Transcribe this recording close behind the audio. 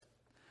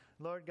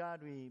Lord God,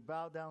 we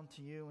bow down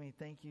to you and we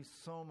thank you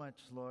so much,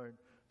 Lord,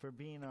 for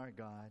being our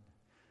God.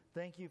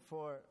 Thank you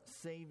for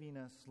saving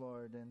us,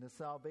 Lord, and the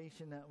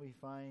salvation that we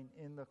find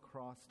in the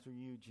cross through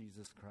you,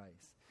 Jesus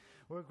Christ.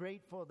 We're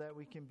grateful that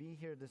we can be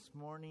here this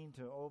morning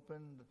to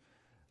open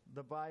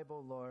the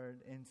Bible,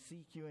 Lord, and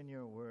seek you in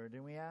your word.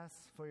 And we ask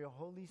for your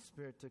Holy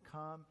Spirit to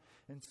come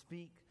and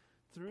speak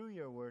through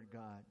your word,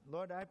 God.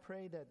 Lord, I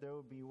pray that there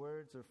will be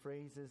words or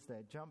phrases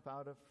that jump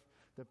out of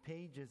the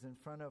pages in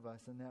front of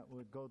us and that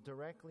would go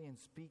directly and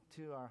speak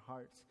to our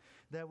hearts,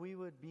 that we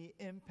would be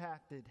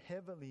impacted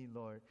heavily,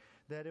 Lord,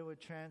 that it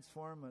would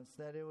transform us,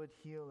 that it would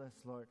heal us,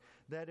 Lord,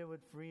 that it would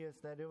free us,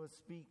 that it would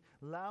speak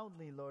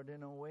loudly, Lord,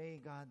 in a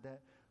way, God,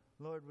 that,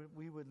 Lord,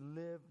 we would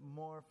live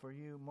more for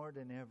you more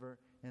than ever,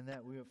 and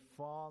that we would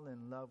fall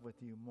in love with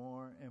you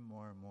more and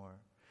more and more.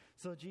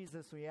 So,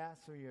 Jesus, we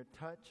ask for your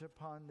touch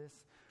upon this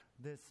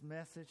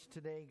message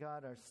today,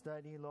 God, our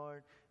study,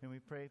 Lord, and we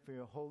pray for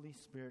your Holy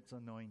Spirit's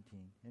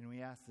anointing. And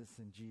we ask this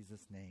in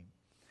Jesus' name.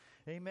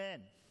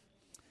 Amen.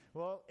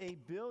 Well, a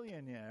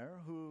billionaire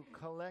who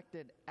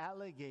collected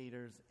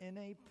alligators in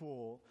a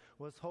pool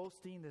was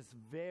hosting this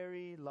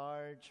very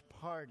large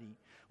party.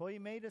 Well, he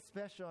made a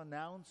special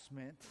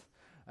announcement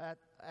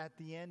at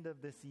the end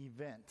of this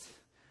event.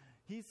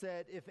 He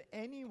said, if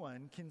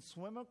anyone can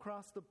swim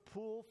across the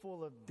pool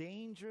full of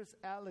dangerous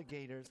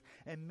alligators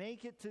and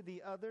make it to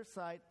the other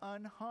side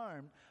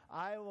unharmed,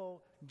 I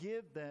will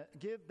give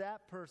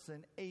that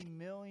person $1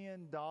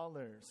 million.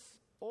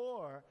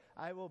 Or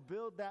I will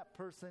build that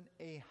person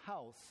a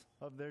house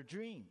of their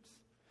dreams.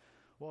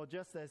 Well,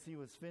 just as he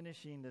was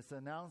finishing this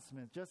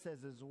announcement, just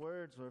as his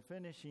words were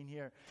finishing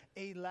here,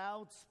 a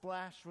loud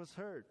splash was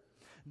heard.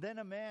 Then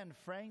a man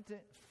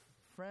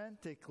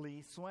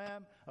frantically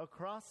swam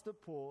across the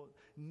pool,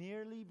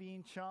 nearly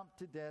being chomped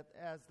to death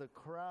as the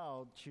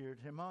crowd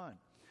cheered him on.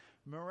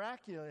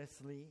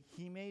 Miraculously,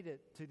 he made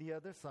it to the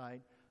other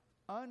side,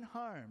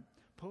 unharmed,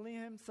 pulling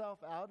himself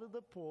out of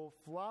the pool,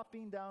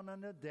 flopping down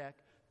on the deck,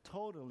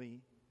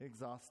 totally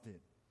exhausted.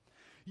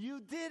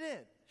 "You did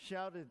it!"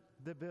 shouted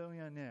the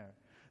billionaire.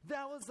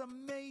 "That was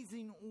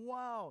amazing!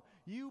 Wow!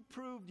 You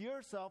proved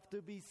yourself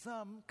to be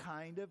some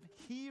kind of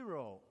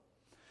hero."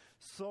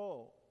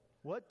 So,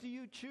 what do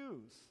you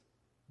choose?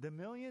 The $1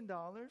 million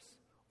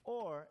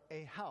or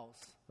a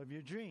house of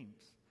your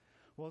dreams?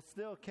 Well,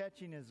 still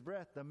catching his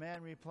breath, the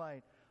man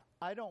replied,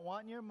 "I don't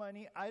want your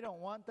money. I don't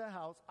want the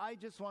house. I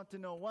just want to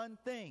know one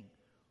thing.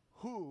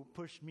 Who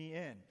pushed me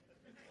in?"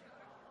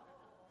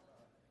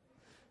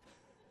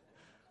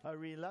 A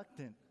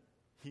reluctant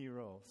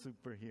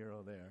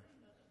superhero there.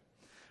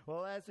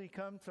 Well, as we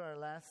come to our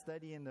last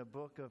study in the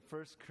book of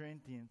 1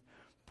 Corinthians,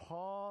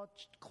 Paul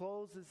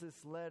closes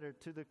this letter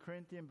to the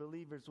Corinthian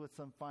believers with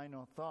some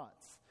final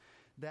thoughts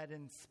that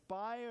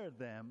inspire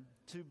them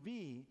to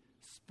be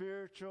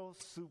spiritual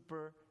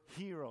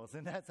superheroes.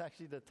 And that's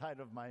actually the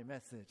title of my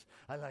message.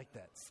 I like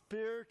that.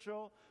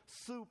 Spiritual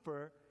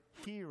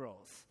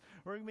superheroes.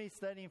 We're going to be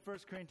studying 1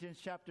 Corinthians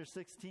chapter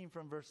 16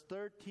 from verse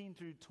 13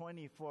 through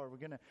 24. We're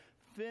going to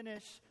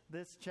finish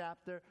this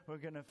chapter. We're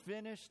going to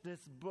finish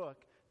this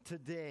book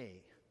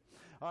today.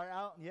 Our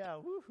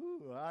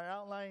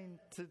outline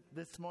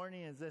this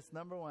morning is this.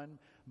 Number one,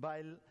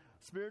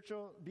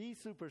 be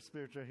super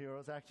spiritual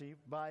heroes, actually,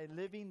 by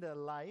living the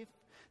life.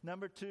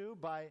 Number two,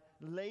 by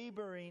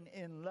laboring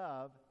in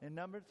love. And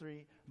number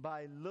three,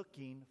 by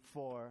looking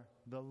for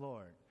the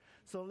Lord.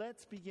 So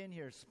let's begin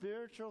here.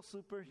 Spiritual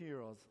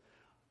superheroes.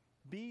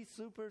 Be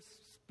super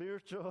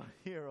spiritual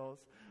heroes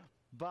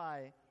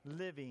by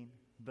living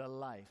the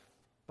life.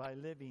 By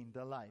living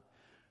the life.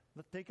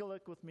 Let's take a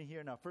look with me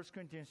here now. 1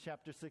 Corinthians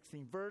chapter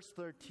 16, verse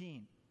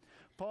 13.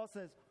 Paul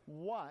says,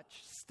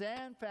 "Watch,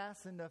 stand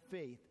fast in the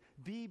faith,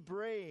 be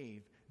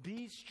brave,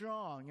 be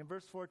strong." In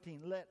verse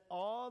 14, "Let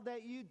all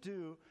that you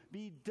do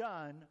be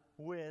done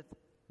with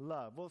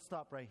love." We'll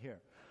stop right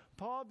here.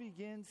 Paul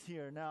begins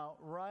here now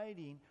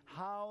writing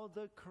how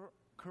the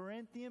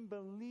Corinthian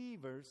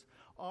believers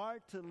are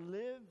to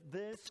live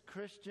this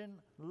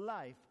Christian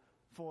life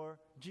for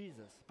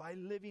Jesus, by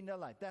living the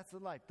life. That's the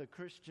life, the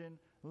Christian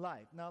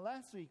life. Now,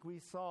 last week we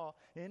saw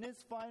in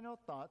his final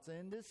thoughts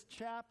in this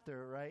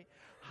chapter, right,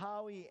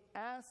 how he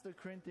asked the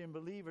Corinthian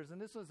believers, and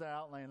this was our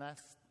outline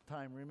last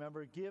time,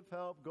 remember, give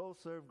help, go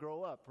serve,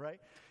 grow up, right?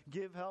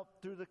 Give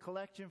help through the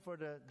collection for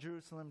the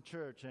Jerusalem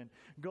church, and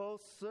go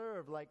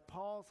serve like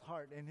Paul's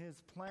heart and his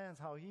plans,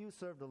 how he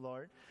served the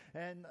Lord.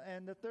 And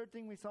the third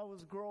thing we saw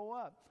was grow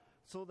up,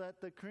 so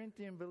that the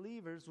Corinthian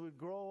believers would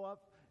grow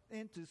up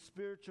into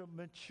spiritual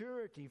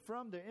maturity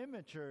from their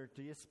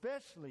immaturity,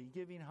 especially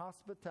giving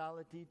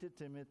hospitality to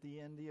Timothy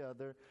and the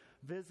other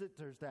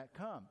visitors that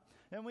come.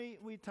 And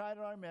we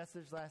titled our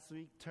message last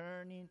week,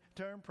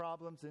 Turn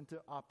Problems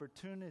into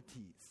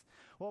Opportunities.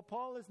 Well,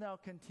 Paul is now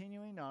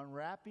continuing on,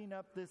 wrapping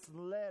up this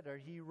letter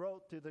he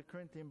wrote to the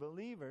Corinthian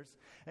believers.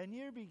 And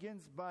here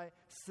begins by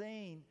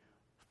saying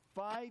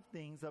 5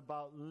 things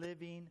about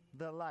living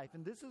the life.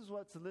 And this is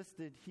what's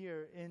listed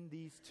here in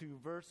these 2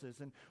 verses.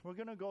 And we're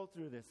going to go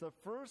through this. The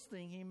first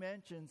thing he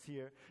mentions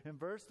here in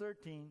verse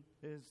 13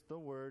 is the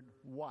word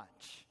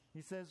watch.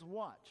 He says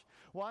watch.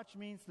 Watch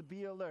means to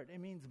be alert. It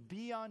means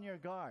be on your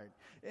guard.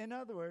 In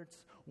other words,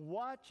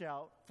 watch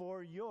out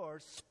for your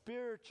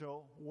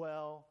spiritual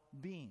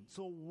well-being.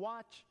 So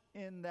watch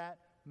in that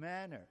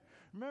manner.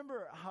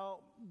 Remember how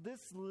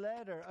this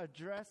letter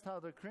addressed how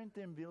the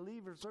Corinthian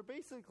believers are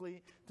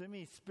basically, to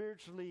me,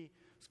 spiritually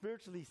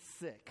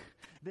sick.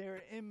 They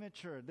were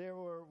immature. They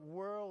were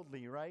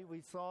worldly, right?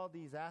 We saw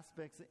these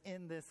aspects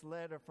in this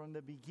letter from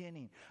the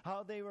beginning.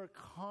 How they were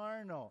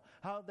carnal,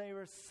 how they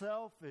were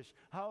selfish,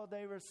 how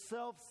they were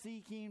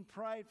self-seeking,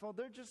 prideful.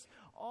 They're just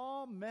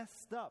all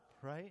messed up,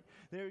 right?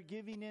 They're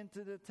giving in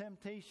to the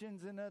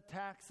temptations and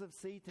attacks of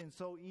Satan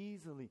so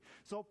easily.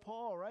 So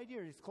Paul, right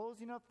here, he's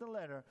closing up the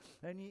letter,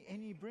 and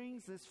he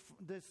brings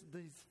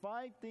these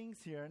 5 things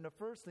here. And the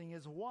first thing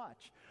is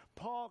watch.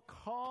 Paul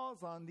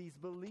calls on these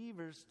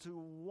believers to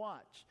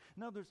watch.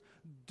 In other words,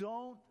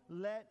 don't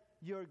let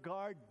your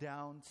guard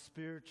down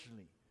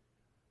spiritually.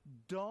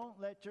 Don't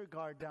let your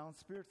guard down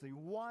spiritually.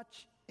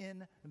 Watch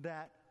in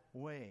that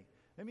way.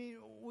 I mean,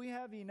 we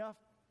have enough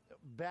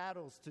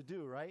battles to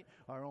do, right?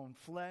 Our own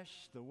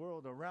flesh, the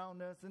world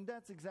around us, and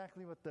that's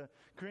exactly what the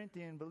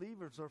Corinthian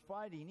believers are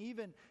fighting.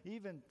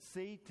 Even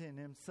Satan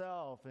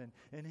himself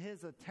and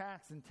his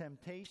attacks and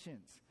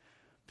temptations.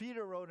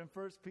 Peter wrote in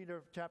 1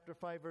 Peter chapter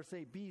 5, verse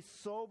 8, be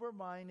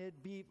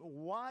sober-minded, be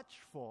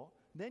watchful.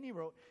 Then he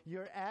wrote,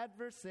 your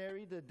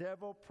adversary, the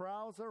devil,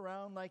 prowls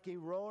around like a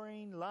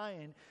roaring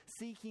lion,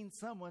 seeking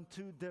someone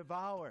to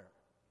devour.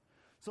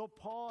 So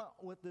Paul,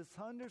 with this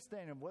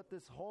understanding of what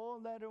this whole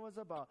letter was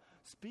about,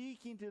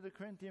 speaking to the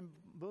Corinthian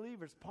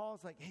believers,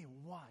 Paul's like, hey,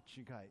 watch,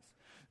 you guys.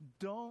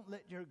 Don't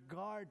let your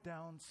guard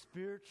down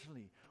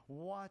spiritually.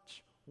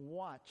 Watch,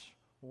 watch,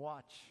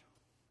 watch.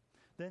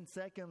 Then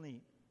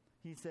secondly,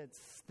 he said,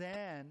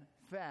 stand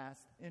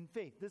fast in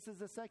faith. This is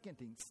the second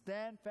thing.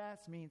 Stand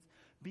fast means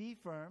be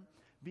firm,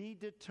 be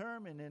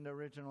determined in the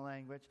original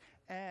language,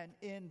 and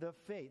in the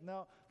faith.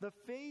 Now, the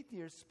faith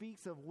here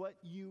speaks of what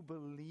you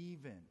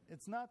believe in.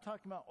 It's not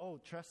talking about,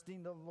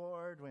 trusting the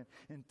Lord when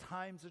in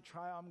times of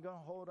trial, I'm going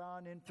to hold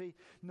on in faith.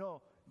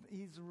 No,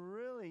 he's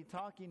really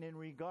talking in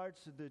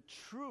regards to the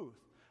truth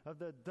of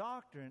the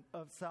doctrine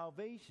of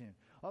salvation.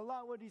 A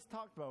lot what he's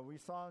talked about. We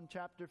saw in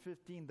chapter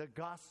 15, the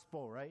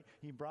gospel, right?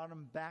 He brought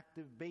them back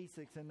to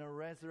basics in the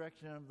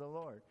resurrection of the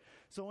Lord.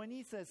 So when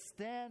he says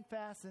stand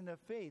fast in the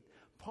faith,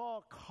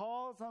 Paul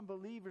calls on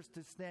believers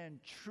to stand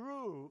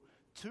true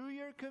to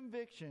your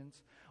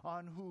convictions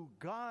on who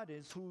God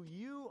is, who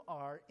you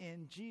are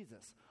in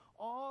Jesus.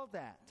 All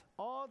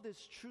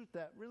this truth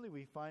that really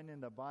we find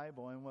in the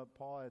Bible and what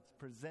Paul has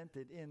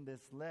presented in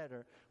this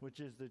letter, which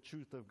is the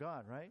truth of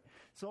God, right?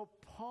 So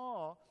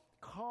Paul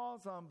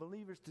calls on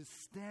believers to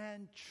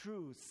stand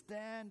true,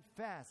 stand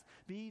fast,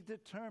 be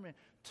determined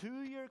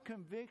to your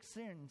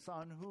convictions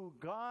on who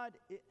God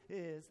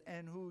is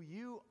and who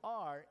you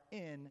are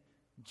in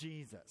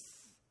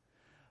Jesus.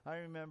 I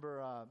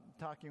remember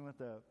talking with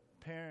a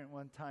parent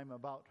one time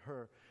about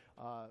her.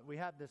 We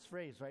have this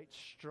phrase, right?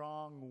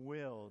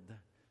 Strong-willed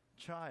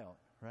child,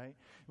 right?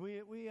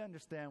 We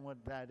understand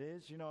what that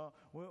is. You know,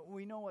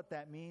 we know what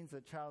that means.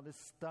 A child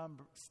is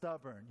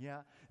stubborn,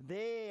 yeah?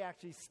 They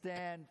actually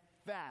stand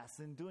fast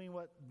in doing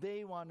what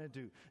they want to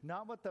do,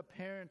 not what the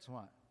parents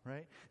want,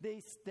 right? They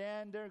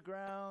stand their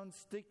ground,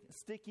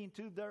 sticking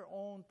to their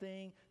own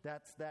thing.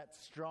 That's that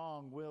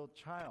strong-willed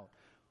child.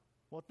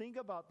 Well, think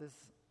about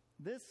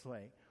this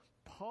way.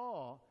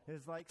 Paul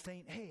is like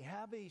saying, hey,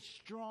 have a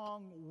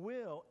strong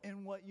will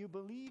in what you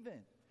believe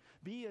in.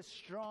 Be a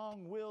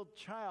strong-willed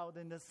child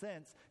in the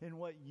sense in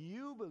what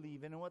you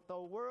believe in and what the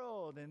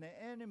world and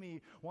the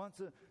enemy wants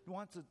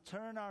to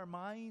turn our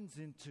minds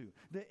into.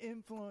 The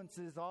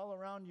influences all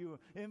around you,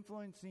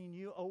 influencing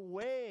you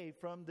away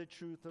from the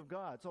truth of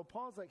God. So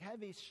Paul's like,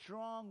 have a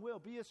strong will.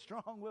 Be a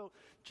strong-willed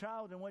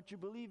child in what you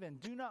believe in.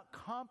 Do not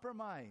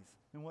compromise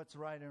in what's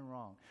right and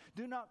wrong.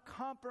 Do not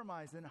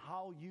compromise in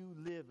how you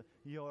live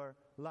your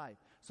life.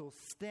 So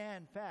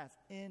stand fast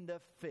in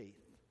the faith.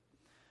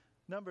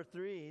 Number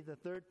 3, the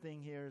third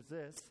thing here is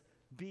this: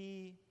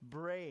 be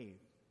brave.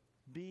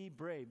 Be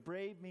brave.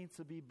 Brave means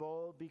to be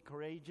bold, be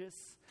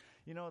courageous.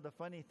 You know, the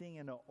funny thing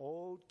in the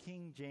old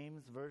King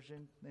James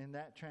Version, in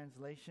that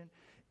translation,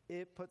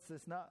 it puts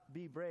this not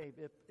be brave,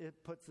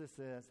 it puts this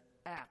as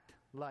act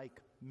like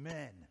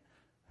men.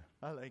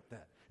 I like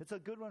that. It's a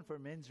good one for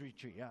men's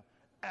retreat, yeah.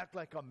 Act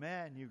like a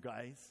man, you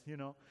guys, you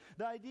know.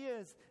 The idea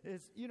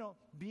is, you know,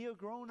 be a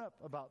grown-up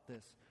about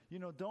this. You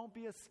know, don't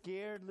be a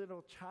scared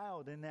little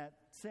child in that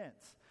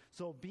sense.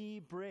 So be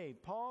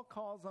brave. Paul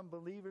calls on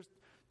believers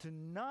to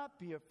not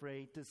be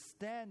afraid, to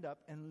stand up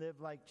and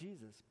live like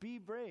Jesus. Be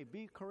brave,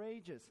 be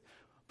courageous.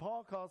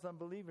 Paul calls on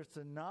believers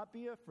to not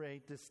be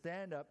afraid, to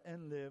stand up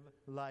and live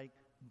like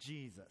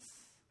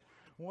Jesus.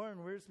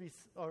 William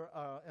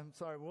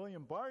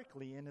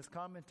Barclay in his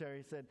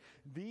commentary said,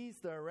 these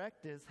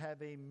directives have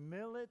a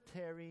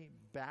military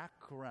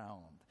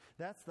background.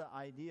 That's the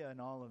idea in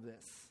all of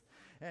this.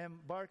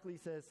 And Barclay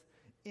says,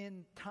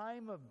 in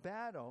time of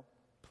battle,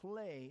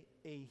 play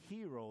a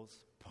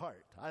hero's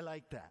part. I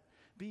like that.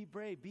 Be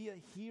brave. Be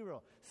a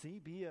hero. See,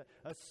 be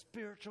a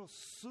spiritual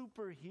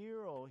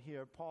superhero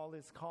here Paul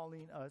is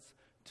calling us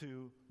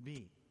to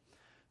be.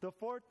 The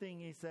fourth thing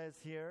he says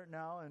here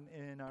now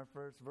in our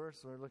first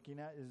verse we're looking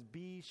at is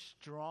be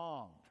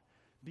strong.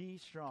 Be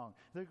strong.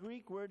 The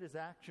Greek word is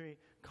actually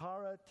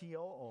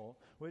karatio,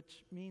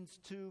 which means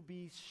to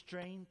be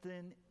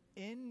strengthened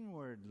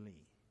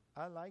inwardly.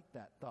 I like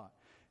that thought.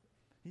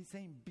 He's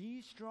saying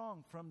be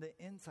strong from the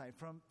inside,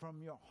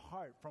 from your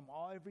heart, from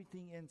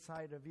everything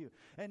inside of you.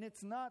 And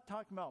it's not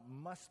talking about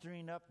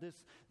mustering up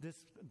this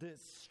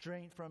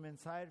strength from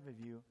inside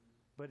of you,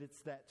 but it's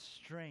that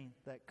strength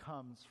that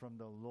comes from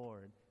the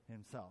Lord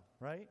himself,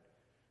 right?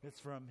 It's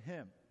from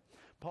him.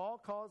 Paul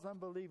calls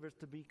unbelievers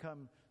to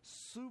become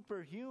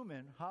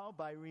superhuman. How?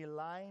 By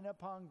relying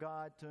upon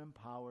God to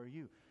empower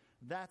you.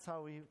 That's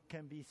how we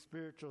can be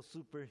spiritual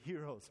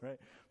superheroes, right?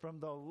 From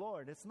the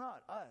Lord. It's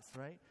not us,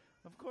 right?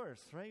 Of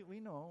course, right? We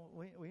know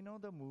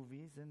the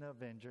movies and the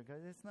Avenger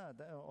guys. It's not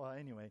that. Well,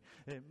 anyway,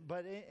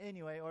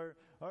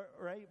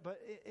 right? But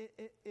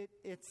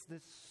it's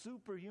this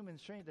superhuman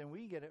strength, and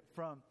we get it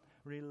from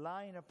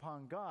relying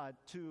upon God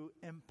to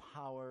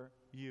empower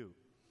you.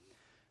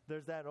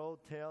 There's that old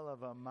tale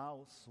of a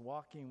mouse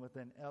walking with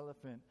an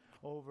elephant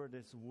over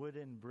this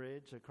wooden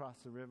bridge across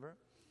the river.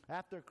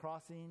 After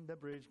crossing the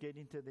bridge,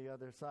 getting to the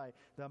other side,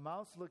 the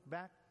mouse looked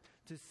back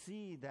to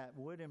see that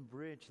wooden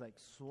bridge like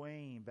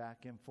swaying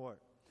back and forth.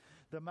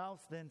 The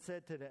mouse then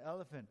said to the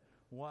elephant,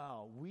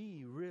 "Wow,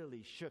 we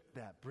really shook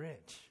that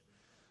bridge."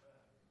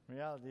 In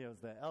reality, it was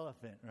the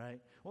elephant,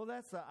 right? Well,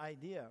 that's the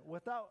idea.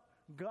 Without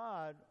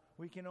God,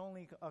 we can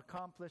only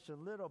accomplish a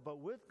little, but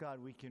with God,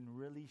 we can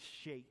really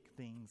shake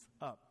things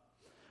up.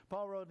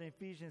 Paul wrote in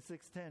Ephesians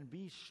 6:10,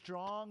 "Be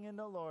strong in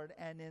the Lord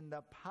and in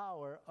the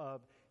power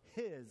of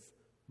his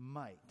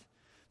might."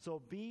 So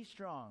be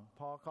strong.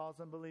 Paul calls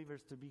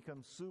unbelievers to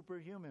become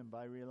superhuman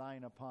by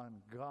relying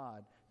upon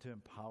God to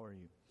empower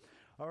you.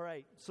 All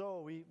right,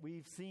 so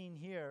we've seen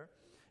here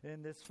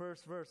in this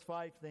first verse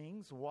 5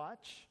 things.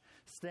 Watch,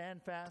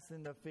 stand fast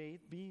in the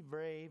faith, be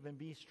brave, and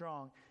be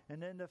strong.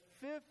 And then the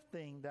fifth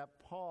thing that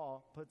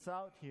Paul puts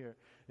out here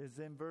is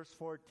in verse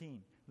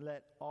 14.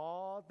 Let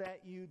all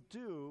that you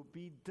do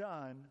be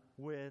done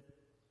with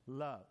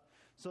love.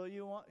 So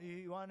you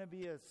want to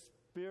be a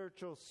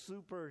spiritual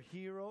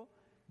superhero?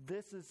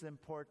 This is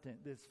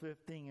important, this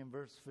fifth thing in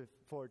verse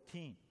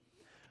 14.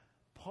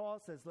 Paul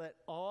says, let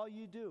all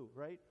you do,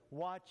 right?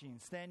 Watching,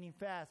 standing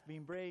fast,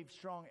 being brave,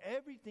 strong,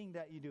 everything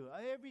that you do,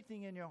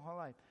 everything in your whole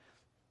life,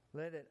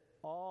 let it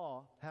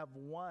all have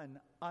one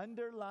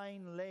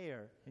underlying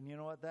layer. And you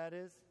know what that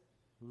is?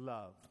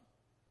 Love.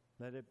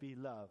 Let it be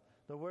love.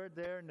 The word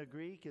there in the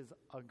Greek is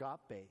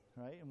agape,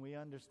 right? And we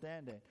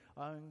understand it.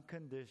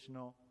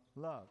 Unconditional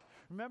love.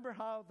 Remember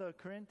how the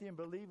Corinthian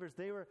believers,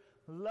 they were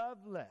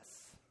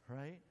loveless,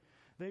 right?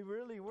 They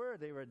really were.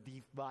 They were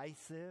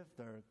divisive.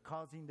 They're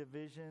causing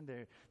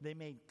division. They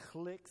made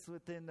cliques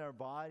within their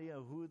body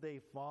of who they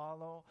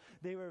follow.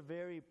 They were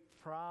very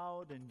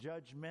proud and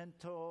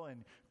judgmental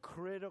and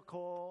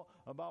critical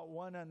about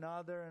one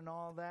another and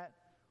all that.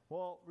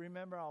 Well,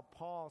 remember how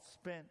Paul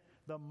spent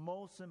the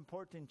most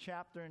important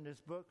chapter in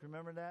this book.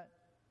 Remember that?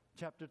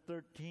 Chapter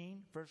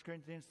 13, 1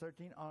 Corinthians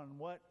 13, on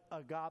what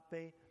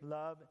agape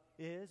love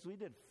is. We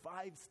did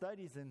 5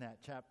 studies in that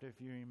chapter, if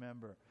you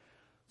remember.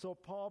 So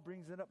Paul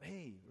brings it up.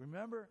 Hey,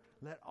 remember,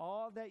 let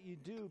all that you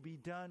do be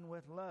done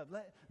with love.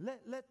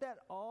 Let that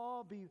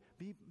all be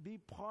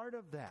part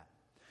of that.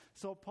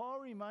 So Paul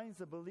reminds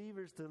the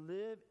believers to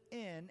live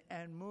in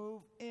and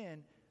move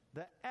in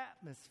the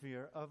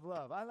atmosphere of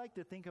love. I like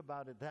to think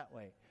about it that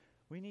way.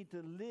 We need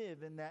to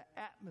live in that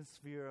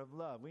atmosphere of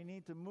love. We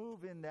need to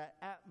move in that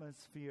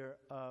atmosphere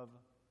of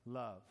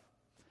love.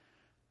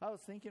 I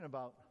was thinking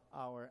about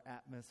our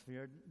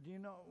atmosphere. Do you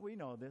know, we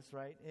know this,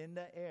 right? In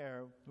the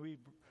air,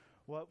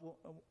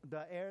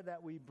 the air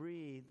that we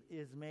breathe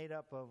is made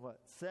up of what?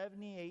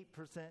 78%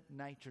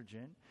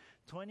 nitrogen,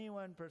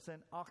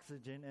 21%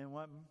 oxygen, and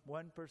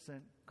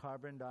 1%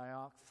 carbon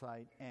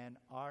dioxide and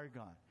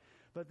argon.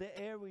 But the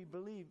air we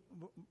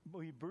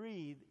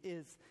breathe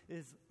is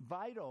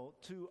vital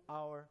to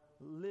our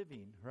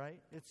living,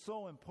 right? It's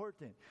so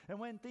important. And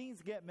when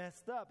things get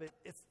messed up,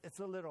 it's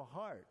a little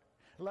hard.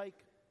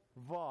 Like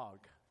VOG,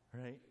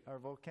 right? Our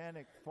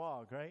volcanic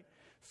fog, right?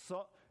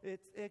 So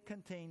it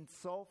contains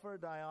sulfur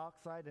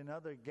dioxide and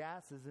other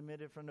gases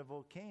emitted from the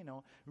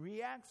volcano,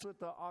 reacts with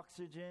the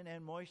oxygen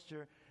and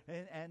moisture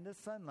and the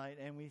sunlight,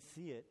 and we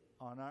see it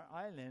on our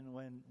island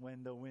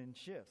when the wind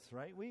shifts,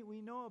 right?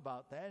 We know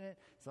about that, and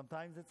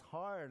sometimes it's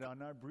hard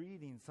on our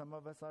breathing. Some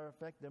of us are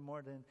affected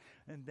more than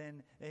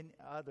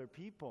other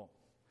people.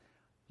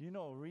 You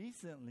know,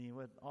 recently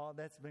with all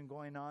that's been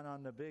going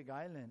on the Big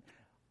Island,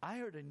 I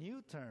heard a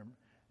new term,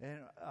 and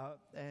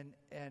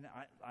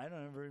I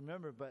don't even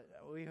remember, but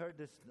we heard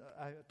this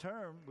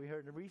term we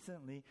heard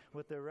recently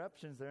with the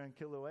eruptions there in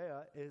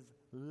Kilauea is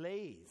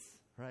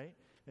laze, right?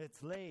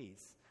 It's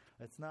laze.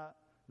 It's not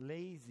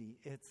lazy,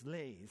 it's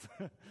laze.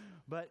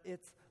 But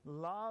it's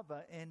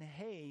lava and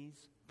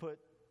haze put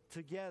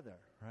together,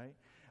 right?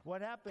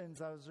 what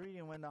happens, I was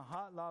reading, when the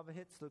hot lava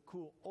hits the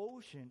cool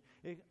ocean,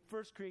 it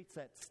first creates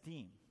that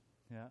steam.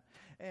 Yeah.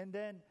 And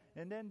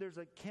then there's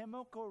a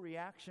chemical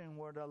reaction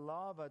where the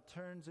lava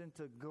turns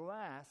into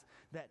glass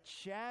that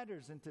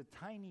shatters into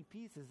tiny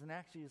pieces and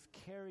actually is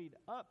carried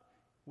up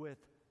with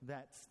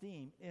that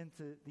steam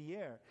into the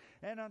air.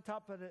 And on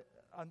top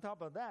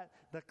of that,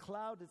 the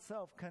cloud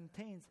itself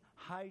contains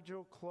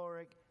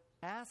hydrochloric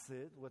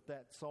acid with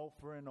that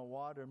sulfur and the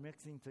water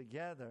mixing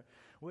together,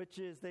 which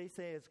is, they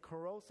say, as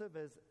corrosive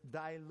as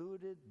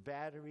diluted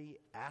battery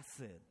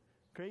acid.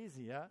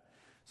 Crazy, huh?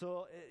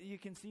 So you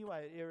can see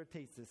why it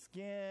irritates the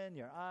skin,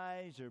 your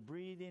eyes, your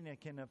breathing.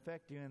 It can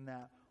affect you in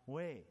that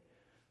way.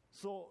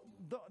 So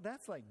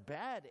that's like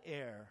bad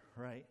air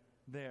right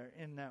there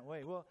in that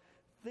way. Well,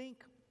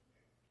 think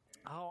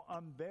how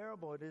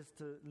unbearable it is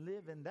to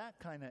live in that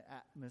kind of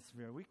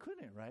atmosphere. We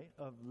couldn't, right,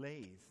 of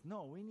Lay's.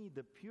 No, we need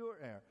the pure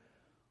air.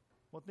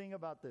 Well, think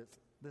about this.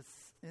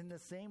 In the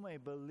same way,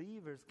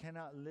 believers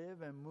cannot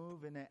live and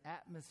move in an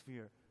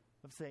atmosphere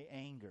of, say,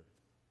 anger,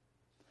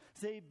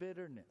 say,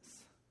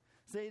 bitterness,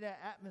 say,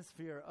 that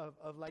atmosphere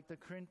of like the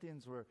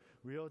Corinthians were,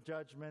 real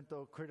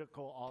judgmental,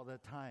 critical all the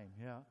time.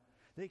 Yeah,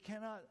 they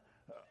cannot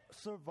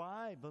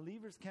survive.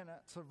 Believers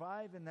cannot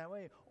survive in that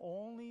way.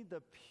 Only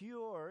the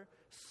pure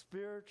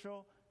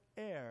spiritual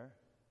air,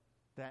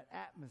 that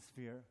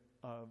atmosphere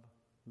of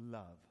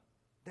love.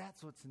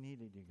 That's what's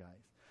needed, you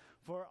guys.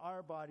 For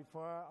our body,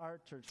 for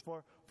our church,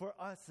 for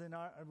us and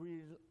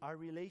our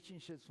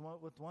relationships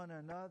with one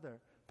another.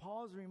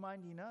 Paul's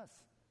reminding us,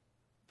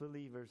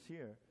 believers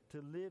here,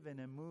 to live in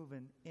and move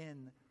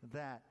in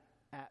that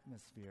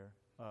atmosphere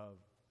of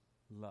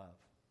love.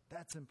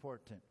 That's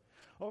important.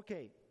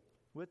 Okay,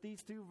 with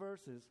these two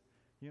verses,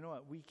 you know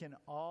what? We can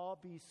all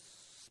be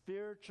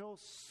spiritual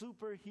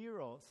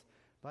superheroes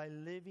by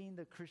living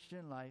the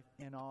Christian life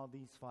in all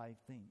these 5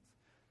 things.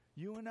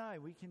 You and I,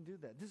 we can do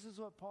that. This is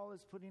what Paul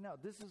is putting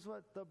out. This is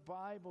what the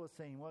Bible is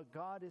saying, what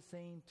God is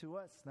saying to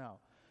us now.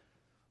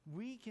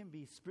 We can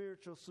be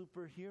spiritual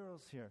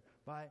superheroes here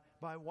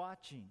by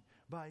watching,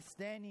 by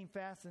standing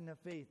fast in the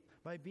faith,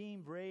 by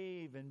being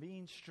brave and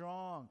being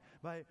strong,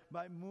 by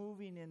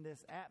moving in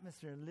this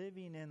atmosphere,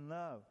 living in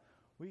love.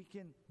 We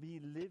can be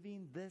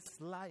living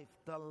this life,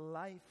 the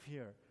life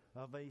here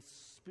of a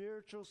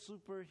spiritual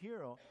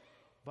superhero,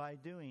 by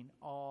doing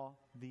all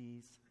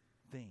these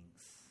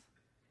things.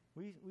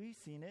 We've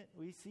seen it.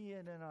 We see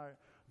it in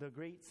the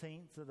great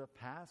saints of the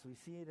past. We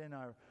see it in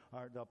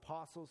the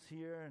apostles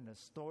here and the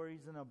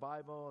stories in the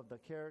Bible of the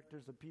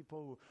characters of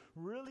people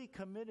who really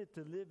committed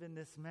to live in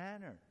this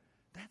manner.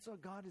 That's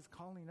what God is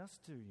calling us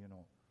to, you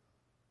know.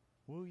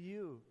 Will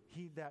you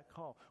heed that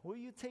call? Will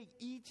you take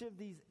each of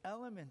these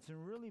elements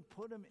and really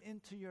put them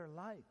into your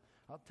life?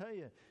 I'll tell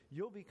you,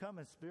 you'll become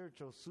a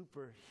spiritual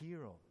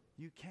superhero.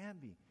 You can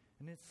be.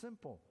 And it's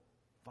simple.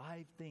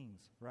 5 things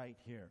right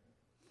here.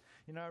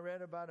 You know, I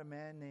read about a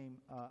man named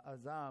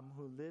Azam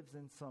who lives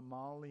in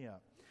Somalia.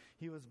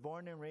 He was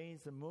born and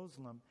raised a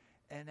Muslim,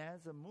 and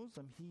as a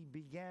Muslim, he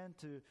began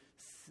to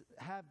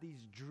have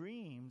these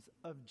dreams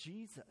of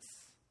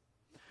Jesus.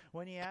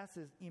 When he asked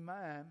his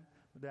imam,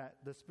 that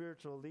the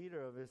spiritual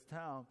leader of his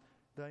town,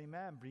 the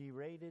imam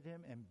berated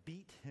him and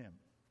beat him.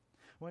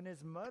 When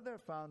his mother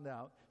found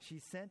out, she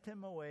sent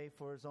him away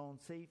for his own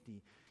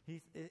safety.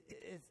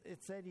 It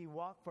said he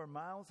walked for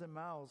miles and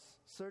miles,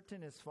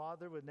 certain his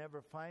father would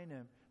never find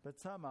him, but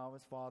somehow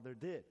his father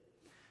did.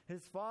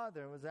 His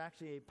father was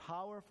actually a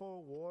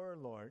powerful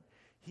warlord.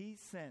 He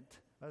sent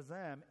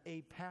Azam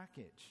a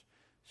package.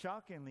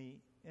 Shockingly,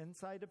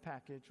 inside the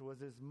package was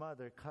his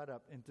mother cut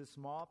up into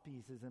small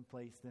pieces and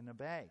placed in a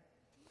bag.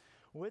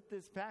 With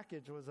this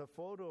package was a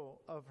photo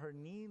of her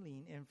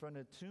kneeling in front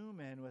of 2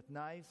 men with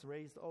knives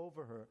raised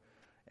over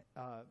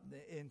her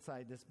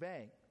inside this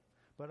bag.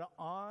 But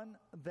on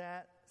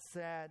that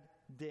sad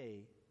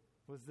day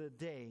was the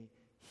day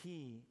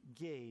he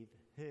gave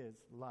his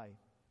life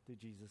to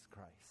Jesus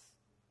Christ.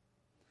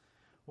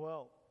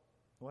 Well,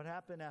 what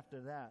happened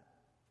after that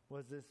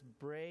was this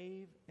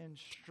brave and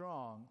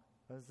strong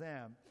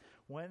Azam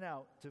went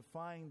out to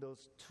find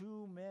those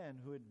 2 men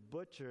who had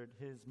butchered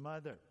his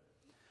mother.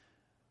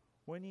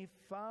 When he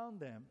found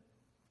them,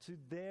 to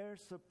their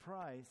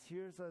surprise,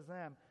 here's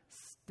Azam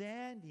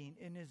standing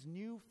in his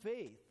new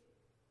faith,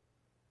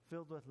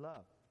 filled with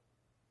love.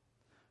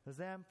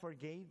 Azam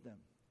forgave them,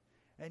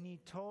 and he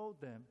told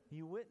them,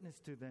 he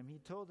witnessed to them, he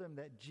told them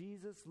that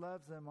Jesus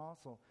loves them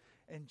also,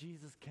 and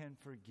Jesus can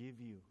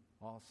forgive you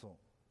also.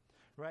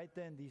 Right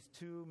then, these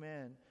 2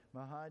 men,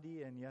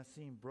 Mahdi and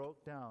Yassin,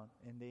 broke down,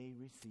 and they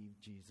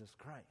received Jesus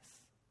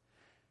Christ.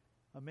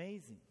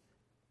 Amazing.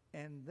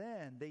 And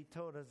then they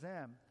told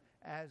Azam,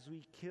 as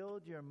we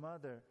killed your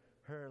mother,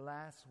 her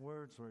last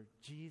words were,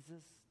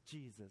 Jesus,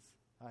 Jesus,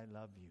 I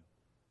love you.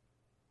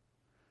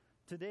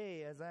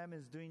 Today, Azam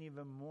is doing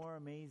even more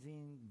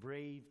amazing,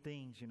 brave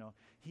things, you know.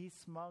 He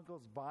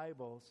smuggles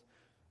Bibles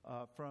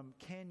from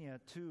Kenya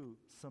to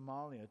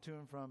Somalia, to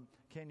and from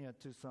Kenya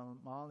to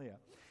Somalia.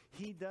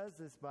 He does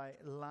this by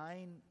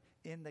lying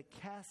in the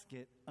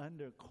casket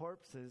under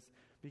corpses,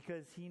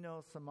 because he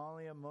knows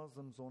Somalia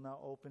Muslims will not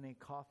open a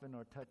coffin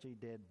or touch a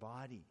dead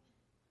body.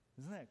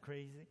 Isn't that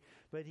crazy?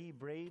 But he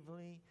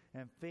bravely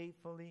and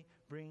faithfully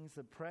brings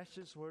the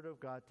precious word of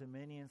God to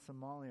many in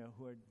Somalia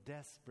who are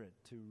desperate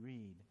to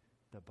read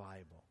the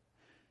Bible.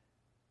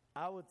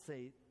 I would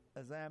say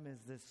Azam is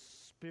this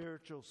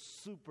spiritual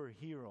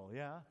superhero,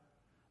 yeah?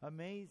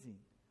 Amazing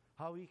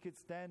how he could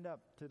stand up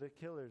to the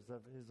killers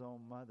of his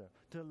own mother,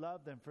 to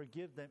love them,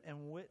 forgive them,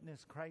 and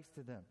witness Christ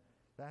to them.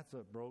 That's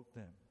what broke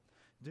them.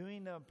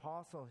 Doing the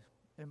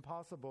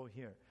impossible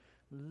here.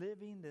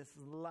 Living this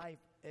life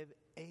of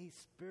a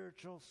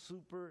spiritual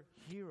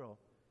superhero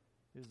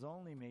is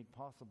only made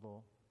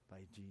possible by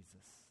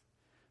Jesus,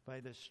 by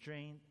the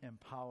strength and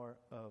power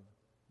of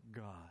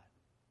God.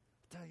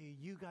 I tell you,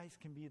 you guys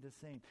can be the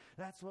same.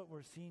 That's what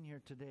we're seeing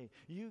here today.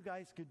 You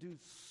guys could do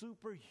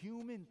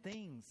superhuman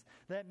things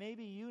that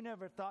maybe you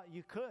never thought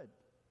you could.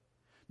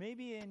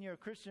 Maybe in your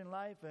Christian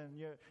life and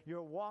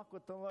your walk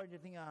with the Lord, you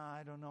think,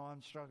 I don't know,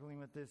 I'm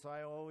struggling with this.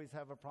 I always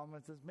have a problem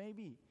with this.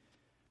 Maybe.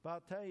 But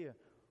I'll tell you,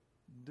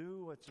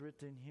 do what's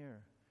written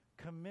here.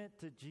 Commit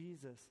to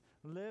Jesus.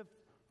 Live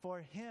for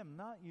Him,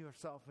 not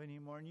yourself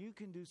anymore. And you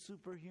can do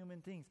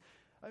superhuman things.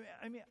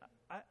 I mean,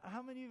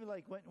 how many of you,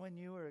 like, when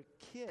you were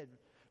a kid,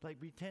 like,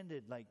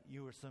 pretended like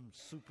you were some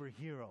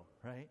superhero,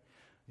 right?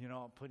 You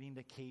know, putting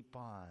the cape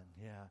on,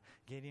 yeah,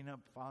 getting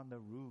up on the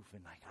roof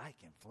and like, I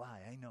can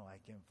fly. I know I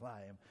can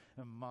fly.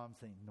 And mom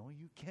saying, no,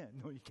 you can't.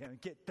 No, you can't.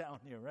 Get down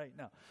here right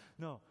now.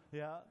 No,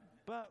 yeah.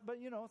 But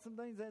you know,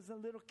 sometimes as a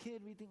little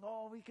kid, we think,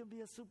 oh, we can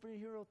be a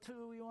superhero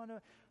too. We want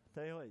to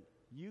tell you what,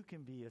 you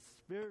can be a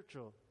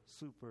spiritual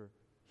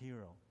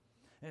superhero.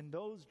 And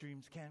those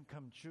dreams can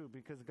come true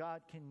because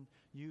God can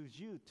use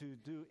you to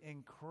do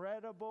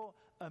incredible,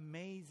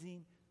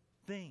 amazing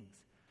things.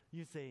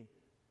 You say,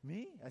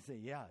 me? I say,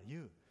 yeah,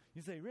 you.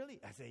 You say, really?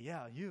 I say,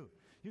 yeah, you.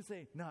 You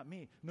say, not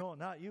me. No,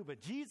 not you,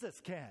 but Jesus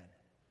can.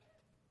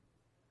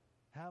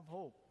 Have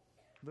hope.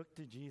 Look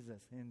to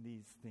Jesus in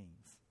these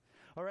things.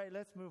 All right,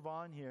 let's move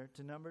on here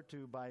to number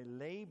 2, by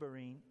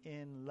laboring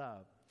in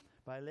love.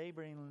 By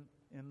laboring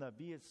in love.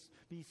 Be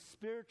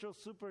spiritual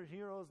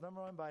superheroes,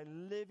 number 1, by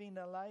living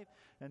the life.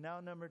 And now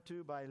number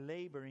 2, by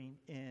laboring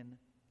in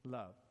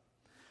love.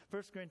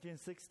 1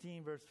 Corinthians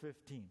 16, verse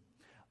 15.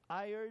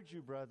 I urge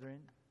you, brethren,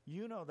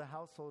 you know the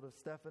household of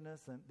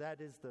Stephanas, and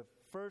that is the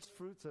first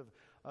fruits of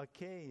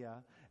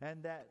Achaia,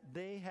 and that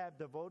they have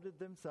devoted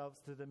themselves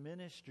to the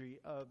ministry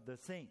of the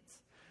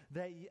saints.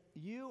 That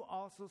you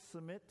also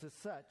submit to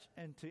such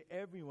and to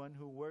everyone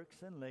who works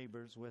and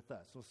labors with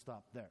us. We'll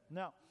stop there.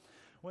 Now,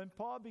 when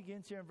Paul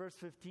begins here in verse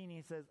 15,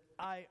 he says,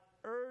 I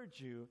urge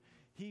you.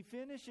 He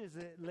finishes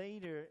it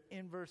later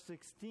in verse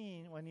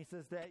 16 when he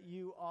says that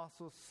you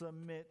also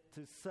submit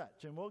to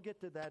such. And we'll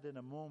get to that in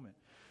a moment.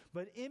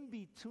 But in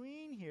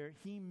between here,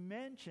 he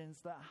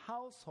mentions the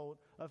household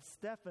of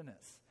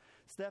Stephanas.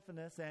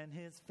 Stephanas and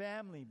his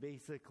family,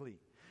 basically.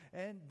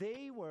 And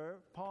they were,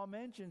 Paul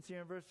mentions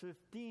here in verse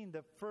 15,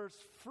 the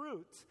first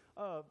fruits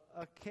of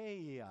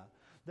Achaia.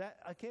 That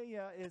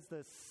Achaia is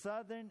the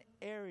southern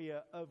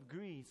area of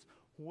Greece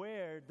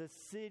where the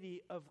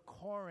city of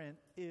Corinth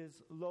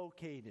is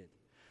located.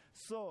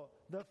 So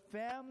the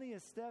family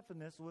of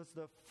Stephanas was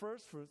the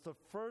first fruits, the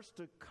first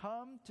to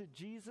come to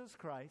Jesus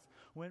Christ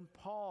when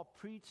Paul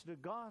preached the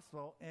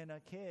gospel in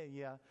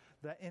Achaia,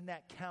 in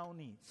that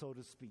county, so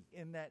to speak,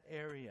 in that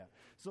area.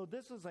 So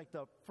this was like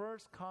the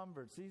first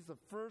converts. These are the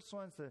first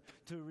ones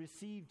to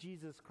receive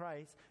Jesus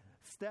Christ,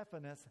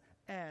 Stephanas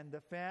and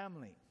the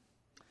family.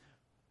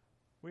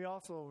 We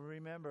also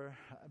remember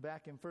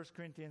back in 1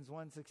 Corinthians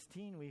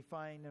 1:16, we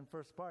find in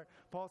first part,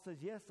 Paul says,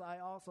 yes, I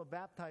also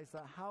baptized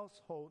the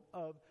household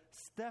of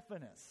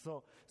Stephanas.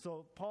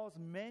 So Paul's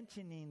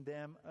mentioning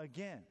them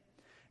again.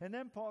 And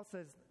then Paul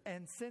says,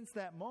 and since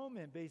that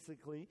moment,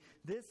 basically,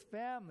 this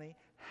family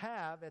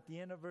have, at the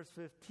end of verse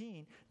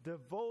 15,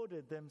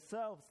 devoted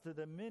themselves to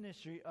the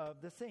ministry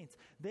of the saints.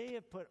 They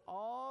have put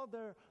all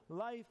their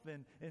life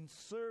in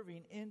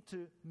serving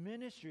into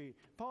ministry.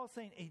 Paul's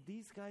saying, hey,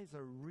 these guys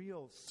are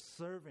real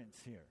servants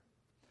here.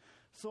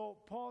 So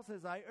Paul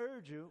says, I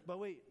urge you, but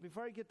wait,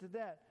 before I get to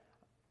that,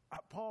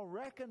 Paul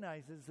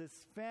recognizes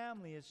this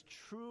family as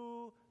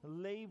true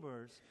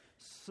laborers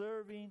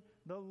serving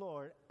the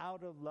Lord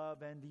out of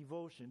love and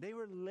devotion. They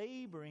were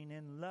laboring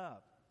in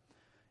love.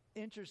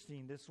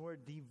 Interesting, this word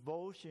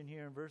devotion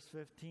here in verse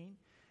 15,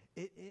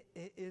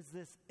 it is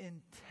this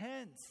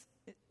intense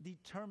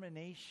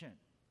determination.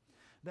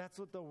 That's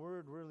what the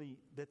word really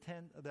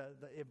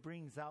it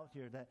brings out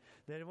here, that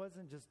it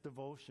wasn't just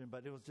devotion,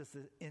 but it was just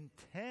an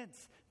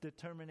intense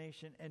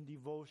determination and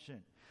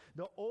devotion.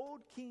 The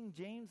Old King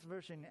James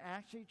Version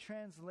actually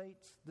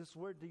translates this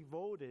word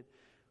devoted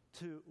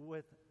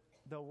with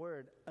the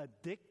word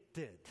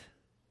addicted.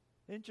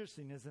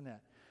 Interesting, isn't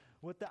that?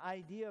 With the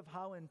idea of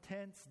how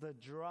intense the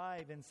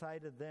drive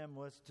inside of them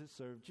was to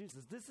serve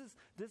Jesus. This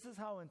is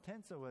how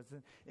intense it was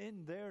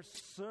in their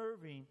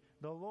serving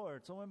the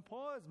Lord. So when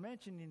Paul is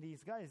mentioning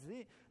these guys,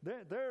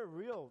 they're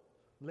real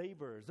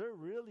laborers. They're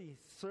really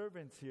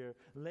servants here,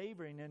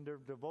 laboring in their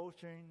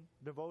devotion,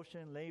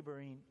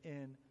 laboring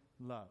in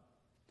love.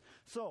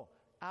 So,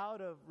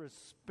 out of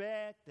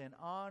respect and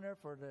honor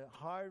for the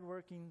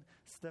hardworking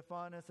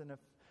Stephanas, and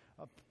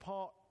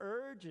Paul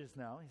urges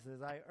now, he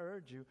says, I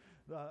urge you,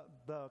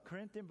 the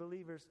Corinthian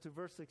believers, to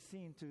verse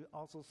 16, to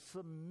also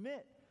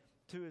submit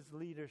to his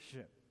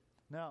leadership.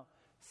 Now,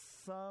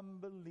 some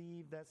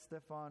believe that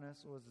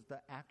Stephanas was the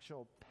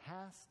actual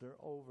pastor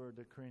over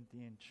the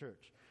Corinthian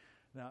church.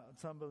 Now,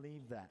 some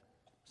believe that.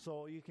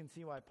 So you can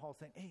see why Paul's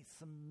saying, hey,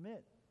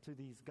 submit to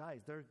these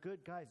guys. They're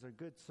good guys. They're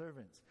good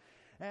servants.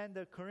 And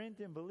the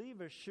Corinthian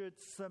believers should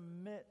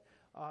submit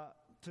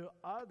to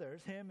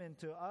others, him and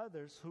to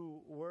others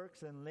who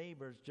works and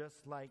labors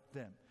just like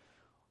them.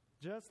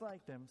 Just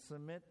like them,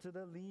 submit to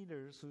the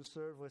leaders who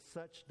serve with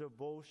such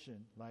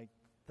devotion like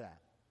that.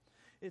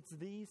 It's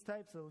these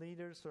types of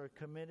leaders who are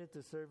committed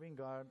to serving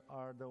God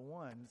are the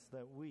ones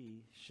that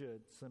we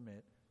should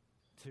submit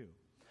to.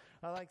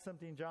 I like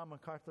something John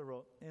MacArthur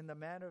wrote. In the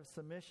matter of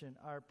submission,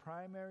 our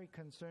primary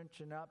concern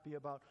should not be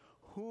about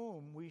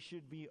whom we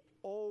should be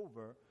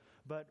over,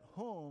 but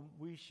whom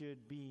we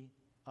should be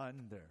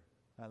under.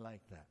 I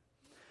like that.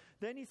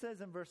 Then he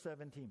says in verse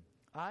 17,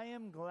 I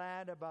am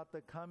glad about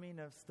the coming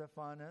of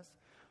Stephanas,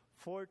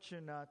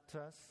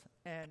 Fortunatus,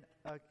 and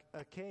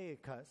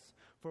Achaicus,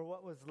 for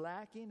what was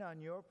lacking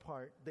on your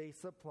part they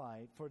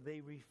supplied, for they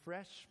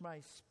refreshed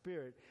my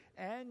spirit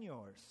and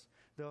yours.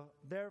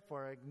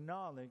 Therefore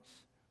acknowledge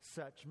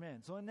such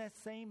men. So in that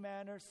same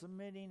manner,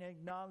 submitting,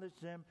 acknowledge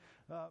them,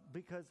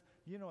 because,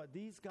 you know what,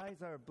 these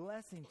guys are a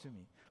blessing to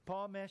me.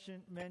 Paul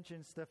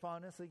mentioned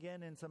Stephanas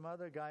again and some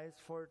other guys,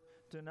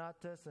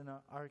 Fortunatus and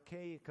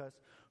Achaicus,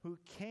 who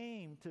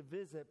came to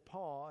visit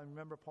Paul. And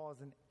remember, Paul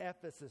is in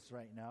Ephesus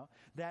right now.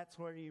 That's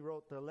where he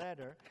wrote the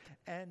letter.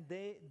 And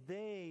they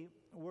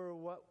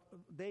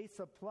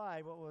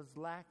supplied what was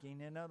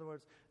lacking. In other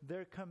words,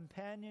 their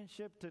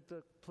companionship to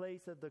the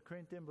place of the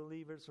Corinthian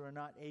believers who are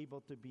not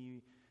able to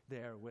be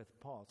there with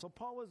Paul. So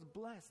Paul was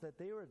blessed that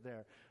they were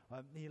there.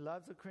 He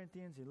loves the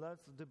Corinthians. He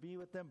loves to be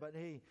with them. But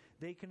hey,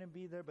 they couldn't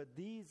be there. But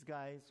these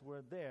guys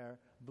were there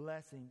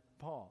blessing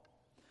Paul.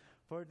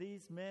 For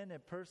these men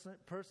had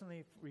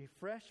personally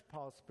refreshed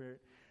Paul's spirit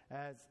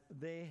as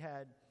they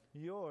had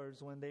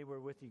yours when they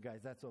were with you guys.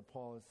 That's what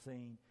Paul is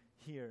saying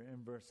here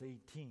in verse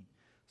 18.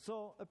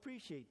 So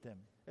appreciate them.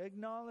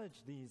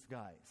 Acknowledge these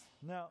guys.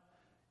 Now,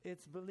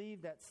 it's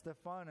believed that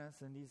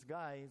Stephanas and these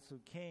guys who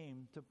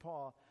came to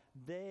Paul,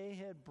 they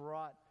had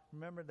brought,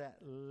 remember that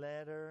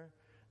letter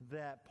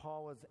that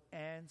Paul was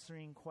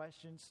answering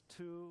questions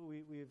to?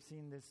 We have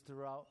seen this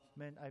throughout.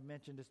 I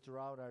mentioned this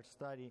throughout our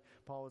study.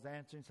 Paul was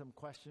answering some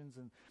questions,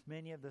 and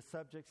many of the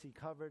subjects he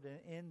covered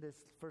in this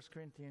 1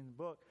 Corinthians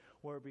book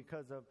were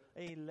because of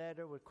a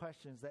letter with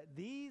questions that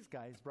these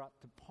guys brought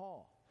to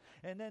Paul.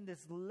 And then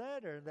this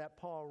letter that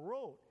Paul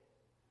wrote,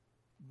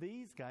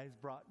 these guys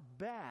brought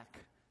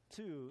back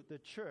to the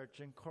church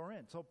in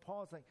Corinth. So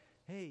Paul's like,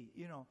 hey,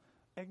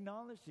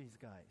 acknowledge these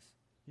guys.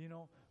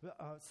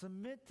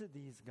 Submit to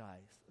these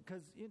guys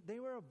because they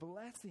were a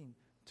blessing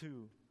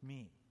to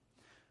me.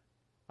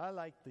 I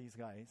like these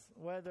guys.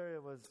 Whether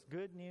it was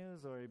good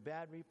news or a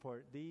bad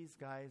report, these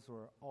guys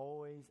were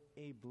always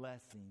a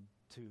blessing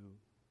to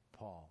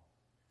Paul.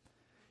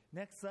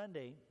 Next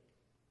Sunday,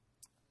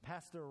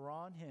 Pastor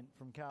Ron Hint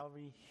from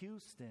Calvary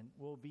Houston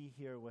will be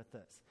here with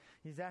us.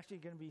 He's actually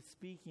going to be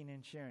speaking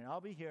and sharing.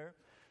 I'll be here.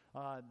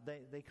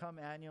 They come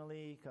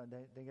annually.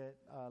 They get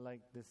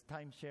like this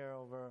timeshare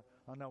over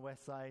on the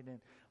west side,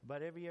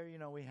 but every year,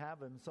 we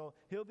have him. So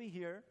he'll be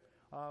here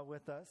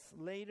with us.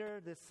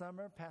 Later this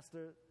summer,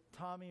 Pastor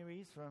Tommy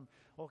Reese from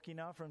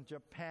Okinawa, from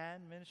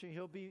Japan Ministry,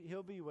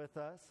 he'll be with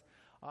us.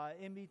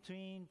 In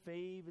between,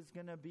 Fave is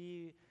going to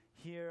be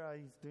here.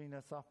 He's doing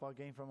a softball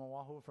game from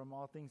Oahu from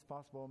All Things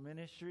Possible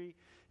Ministry.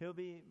 He'll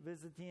be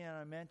visiting, and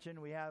I mentioned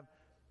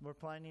we're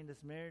planning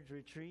this marriage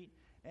retreat.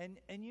 And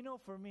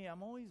for me,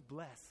 I'm always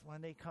blessed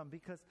when they come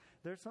because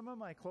they're some of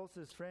my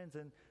closest friends.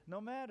 And no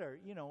matter,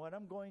 what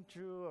I'm going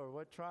through or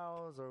what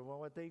trials or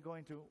what they're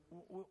going through,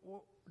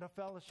 the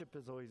fellowship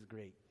is always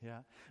great,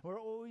 yeah?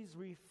 We're always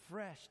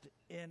refreshed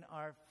in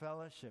our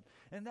fellowship.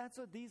 And that's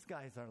what these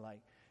guys are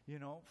like,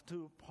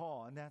 to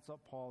Paul. And that's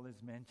what Paul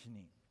is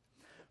mentioning.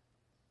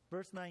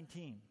 Verse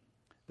 19,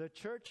 the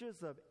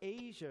churches of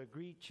Asia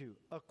greet you.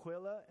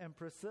 Aquila and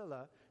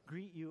Priscilla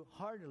greet you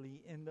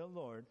heartily in the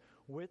Lord,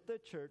 with the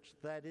church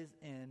that is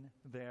in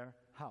their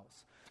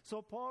house.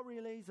 So Paul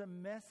relays a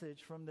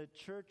message from the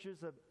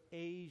churches of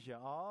Asia,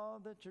 all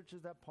the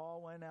churches that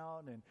Paul went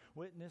out and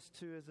witnessed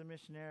to as a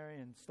missionary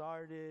and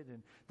started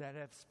and that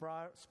have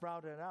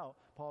sprouted out.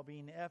 Paul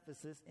being in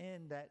Ephesus,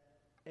 in that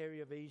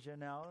area of Asia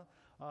now,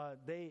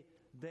 they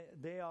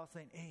all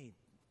saying, hey,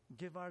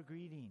 give our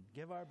greeting,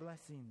 give our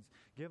blessings,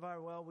 give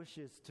our well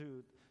wishes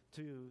to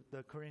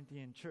the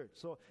Corinthian church.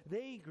 So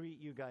they greet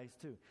you guys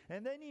too.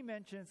 And then he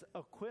mentions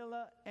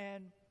Aquila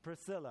and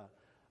Priscilla.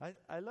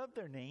 I love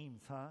their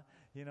names, huh?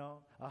 You know,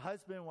 a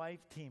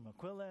husband-wife team,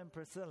 Aquila and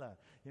Priscilla.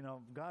 You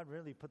know, God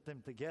really put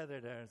them together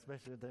there,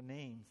 especially the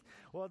names.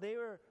 Well, they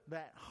were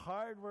that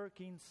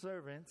hard-working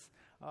servants,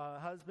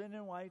 husband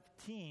and wife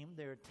team.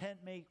 They were tent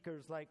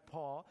makers like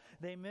Paul.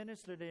 They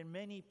ministered in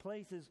many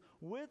places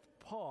with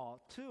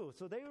Paul, too.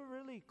 So they were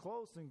really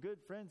close and good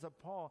friends of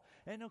Paul.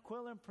 And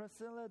Aquila and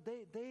Priscilla,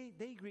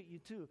 they greet you,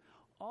 too.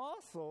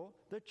 Also,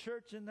 the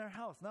church in their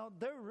house. Now,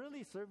 they're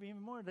really serving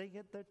even more. They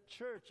get the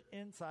church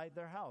inside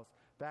their house.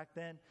 Back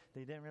then,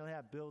 they didn't really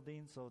have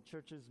buildings, so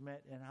churches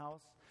met in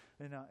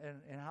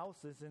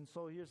houses. And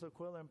so here's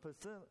Aquila and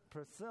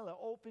Priscilla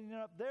opening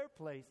up their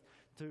place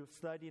to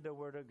study the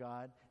Word of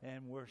God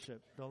and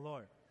worship the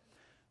Lord.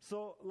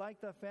 So, like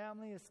the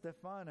family of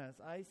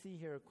Stephanas, I see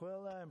here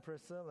Aquila and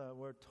Priscilla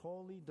were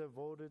totally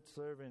devoted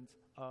servants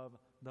of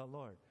the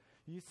Lord.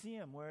 You see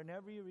them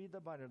whenever you read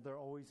the Bible, they're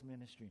always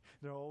ministering.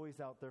 They're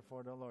always out there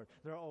for the Lord.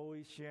 They're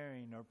always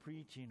sharing or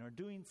preaching or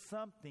doing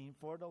something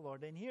for the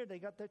Lord. And here they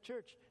got the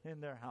church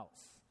in their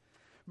house.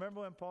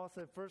 Remember when Paul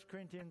said, 1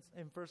 Corinthians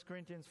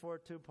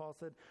 4:2, Paul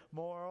said,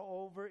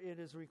 moreover, it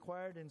is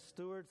required in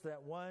stewards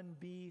that one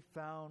be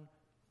found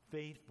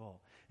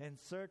faithful. And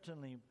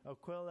certainly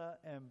Aquila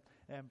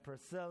and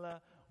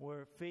Priscilla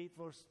were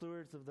faithful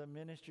stewards of the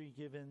ministry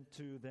given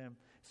to them.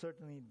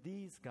 Certainly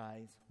these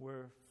guys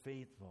were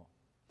faithful.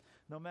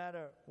 No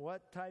matter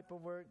what type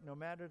of work, no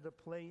matter the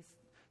place,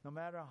 no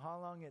matter how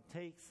long it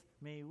takes,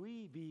 may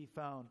we be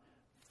found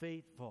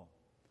faithful.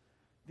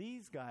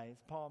 These guys,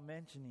 Paul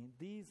mentioning,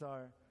 these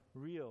are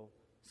real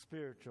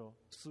spiritual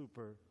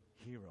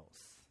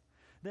superheroes.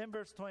 Then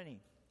verse 20,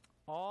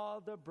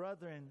 all the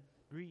brethren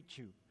greet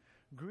you.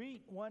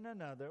 Greet one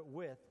another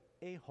with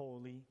a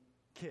holy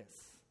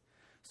kiss.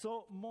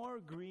 So more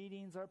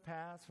greetings are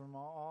passed from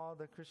all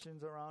the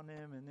Christians around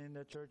him and in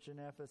the church in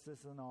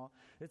Ephesus and all.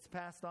 It's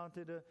passed on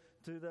to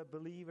the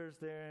believers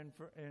there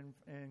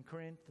in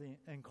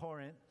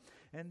Corinth.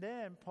 And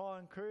then Paul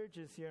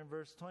encourages here in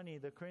verse 20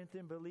 the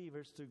Corinthian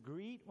believers to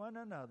greet one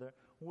another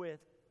with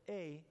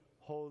a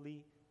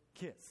holy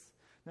kiss.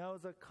 Now,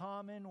 it was a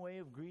common way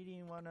of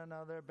greeting one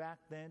another back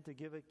then to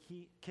give a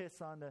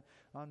kiss on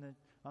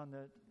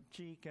the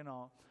cheek and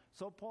all.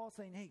 So Paul's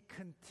saying, hey,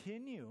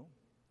 continue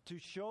to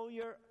show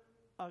your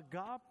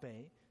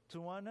agape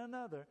to one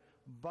another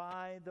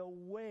by the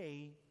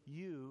way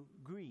you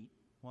greet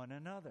one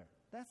another.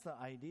 That's the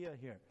idea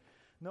here.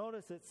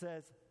 Notice it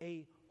says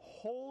a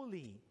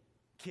holy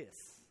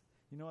kiss.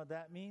 You know what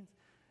that means?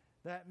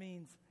 That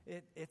means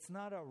it's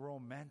not a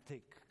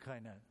romantic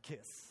kind of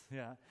kiss.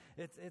 Yeah,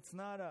 it's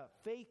not a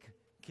fake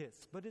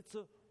kiss, but it's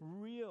a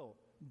real,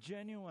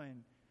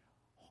 genuine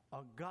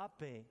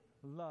agape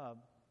love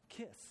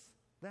kiss.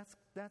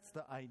 That's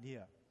the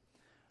idea.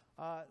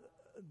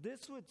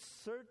 This would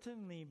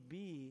certainly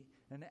be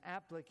an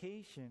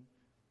application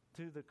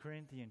to the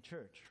Corinthian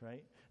church,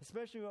 right?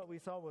 Especially what we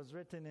saw was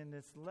written in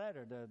this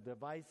letter, the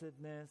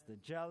divisiveness, the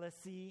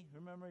jealousy.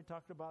 Remember we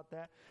talked about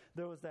that?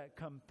 There was that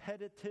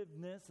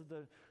competitiveness of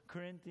the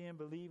Corinthian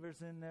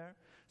believers in there.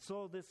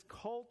 So this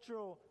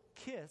cultural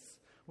kiss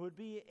would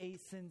be a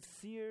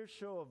sincere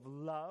show of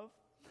love,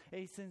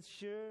 a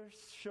sincere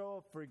show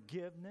of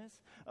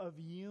forgiveness, of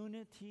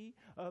unity,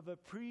 of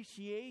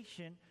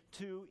appreciation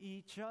to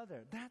each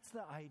other. That's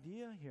the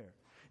idea here.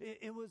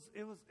 It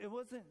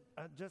wasn't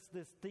just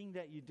this thing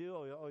that you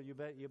do.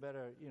 You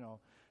better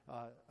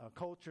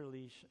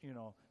culturally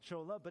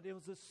show love. But it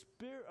was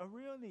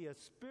really a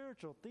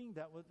spiritual thing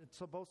that was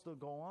supposed to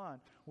go on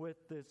with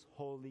this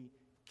holy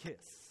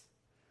kiss.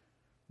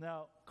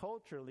 Now,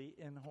 culturally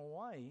in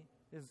Hawaii,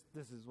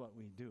 this is what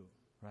we do,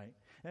 right?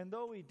 And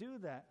though we do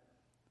that,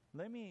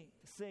 let me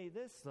say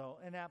this, though,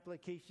 in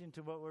application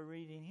to what we're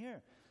reading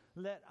here.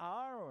 Let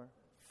our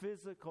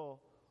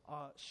physical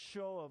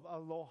show of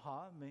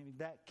aloha, maybe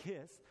that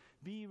kiss,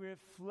 be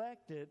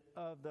reflected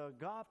of the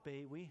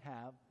agape we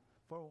have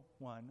for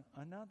one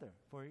another,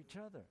 for each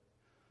other.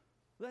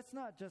 Let's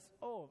not just,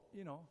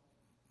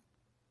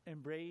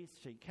 embrace,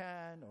 shake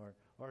hand,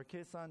 or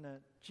kiss on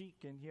the cheek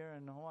in here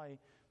in Hawaii,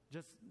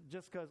 just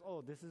because,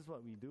 this is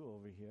what we do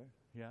over here,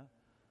 yeah?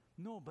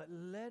 No, but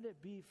let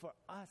it be for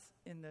us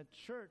in the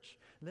church.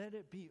 Let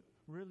it be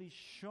really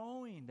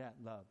showing that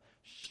love,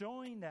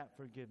 showing that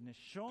forgiveness,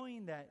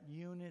 showing that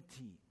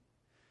unity.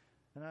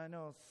 And I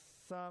know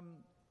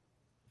some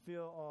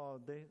feel,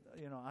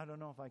 I don't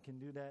know if I can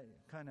do that,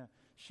 kind of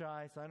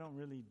shy, so I don't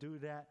really do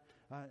that.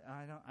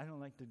 I don't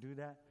like to do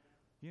that.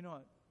 You know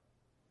what?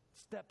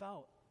 Step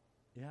out,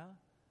 yeah?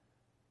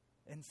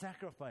 And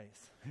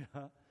sacrifice,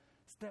 yeah?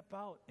 Step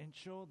out and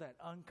show that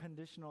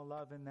unconditional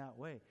love in that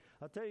way.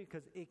 I'll tell you,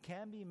 because it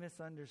can be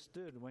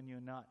misunderstood when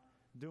you're not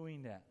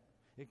doing that.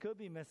 It could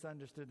be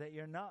misunderstood that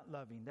you're not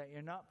loving, that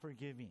you're not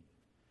forgiving.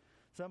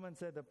 Someone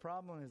said the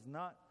problem is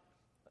not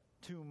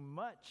too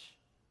much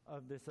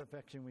of this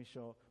affection we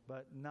show,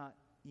 but not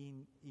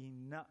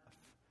enough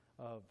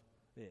of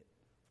it.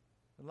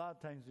 A lot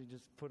of times we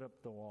just put up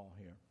the wall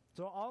here.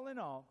 So all in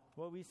all,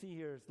 what we see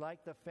here is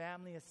like the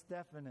family of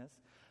Stephanas,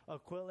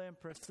 Aquila and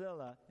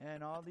Priscilla,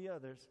 and all the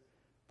others,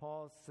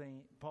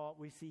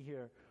 we see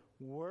here,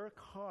 work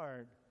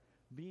hard,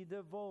 be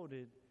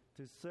devoted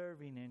to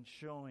serving and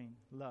showing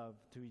love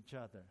to each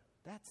other.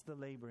 That's the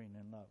laboring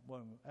in love.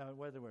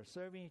 Whether we're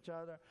serving each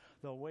other,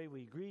 the way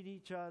we greet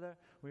each other,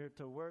 we're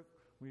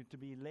to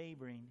be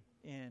laboring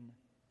in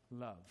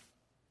love.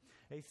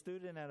 A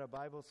student at a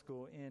Bible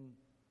school in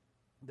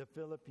the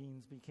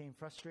Philippines became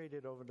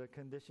frustrated over the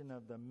condition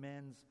of the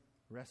men's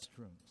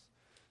restrooms.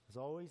 It was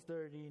always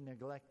dirty,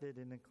 neglected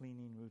in the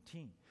cleaning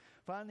routine.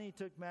 Finally, he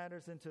took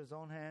matters into his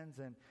own hands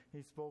and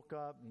he spoke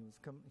up. He was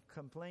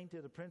complained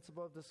to the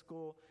principal of the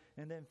school,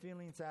 and then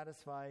feeling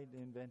satisfied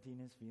in venting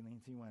his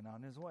feelings, he went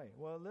on his way.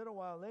 Well, a little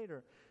while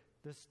later,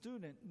 the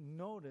student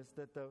noticed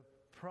that the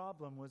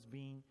problem was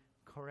being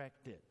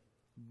corrected.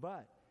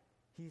 But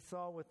he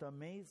saw with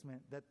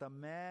amazement that the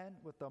man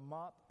with the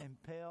mop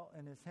and pail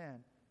in his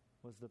hand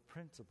was the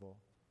principal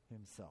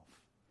himself.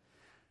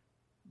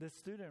 The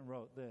student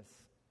wrote this: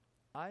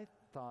 I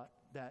thought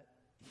that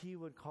he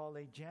would call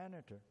a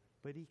janitor,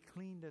 but he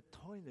cleaned the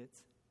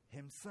toilets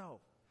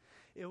himself.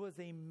 It was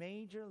a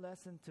major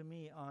lesson to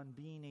me on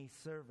being a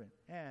servant.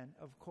 And,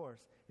 of course,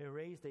 it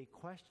raised a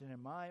question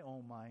in my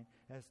own mind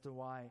as to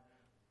why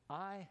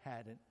I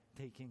hadn't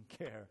taken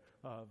care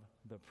of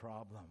the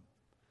problem.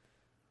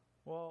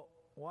 Well,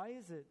 why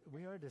is it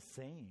we are the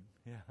same?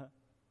 Yeah.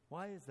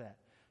 Why is that?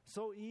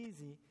 So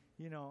easy,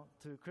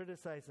 to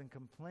criticize and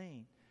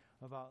complain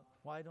about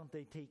why don't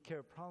they take care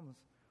of problems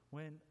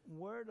when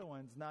we're the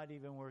ones not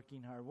even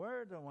working hard.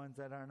 We're the ones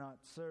that are not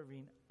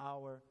serving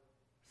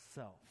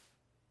ourself.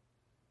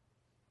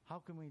 How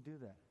can we do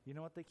that? You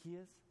know what the key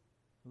is?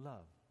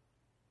 Love,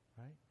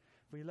 right?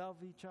 If we love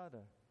each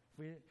other,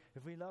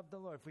 if we love the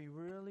Lord, if we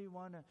really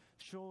want to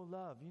show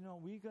love,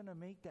 we're going to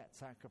make that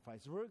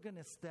sacrifice. We're going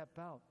to step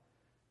out.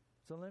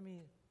 So let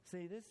me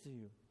say this to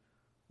you.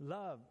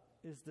 Love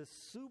is the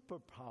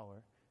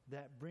superpower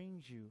that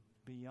brings you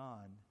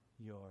beyond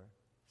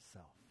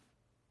yourself.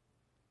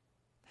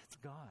 That's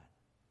God.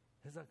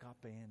 There's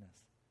agape in us.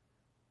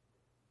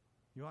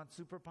 You want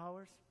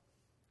superpowers?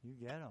 You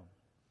get them.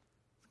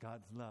 It's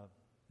God's love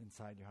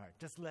inside your heart.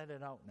 Just let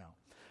it out now.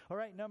 All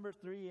right, number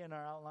 3 in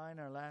our outline,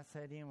 our last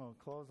heading. We'll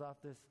close off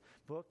this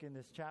book in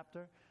this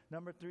chapter.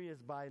 Number 3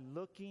 is by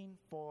looking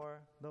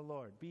for the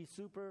Lord. Be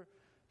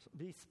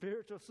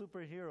spiritual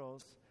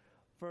superheroes.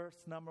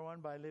 First, number 1,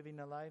 by living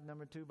the life.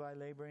 Number 2, by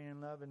laboring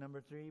in love. And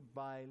number 3,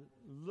 by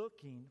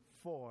looking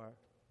for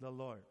the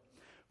Lord.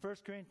 1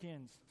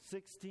 Corinthians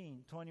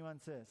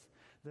 16:21 says,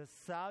 the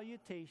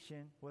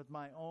salutation with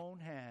my own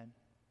hand,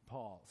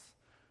 Paul's.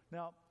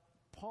 Now,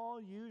 Paul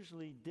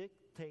usually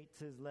dictates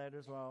his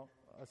letters while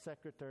a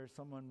secretary,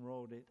 someone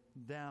wrote it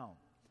down.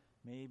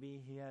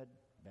 Maybe he had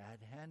bad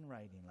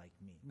handwriting like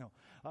me. No,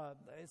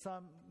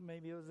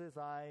 maybe it was his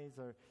eyes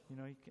or,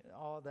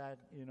 all that,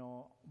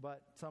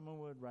 but someone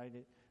would write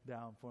it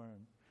down for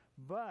him.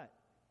 But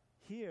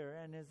here,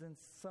 and as in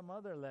some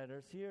other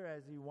letters, here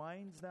as he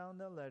winds down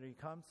the letter, he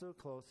comes to a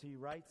close, he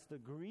writes the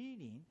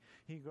greeting,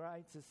 he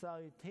writes the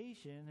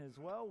salutation, his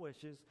well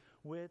wishes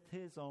with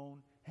his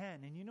own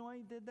hand. And you know why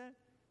he did that?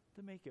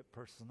 To make it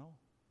personal.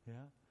 Yeah.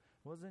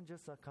 It wasn't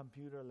just a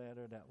computer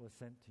letter that was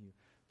sent to you,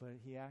 but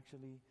he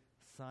actually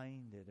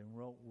signed it and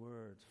wrote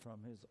words from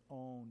his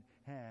own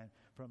hand,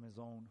 from his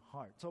own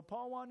heart. So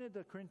Paul wanted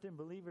the Corinthian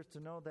believers to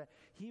know that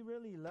he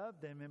really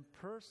loved them and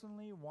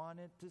personally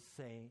wanted to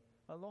say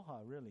aloha,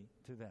 really,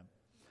 to them.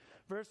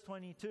 Verse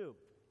 22,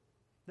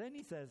 then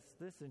he says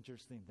this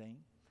interesting thing,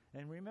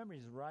 and remember,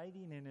 he's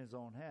writing in his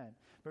own hand.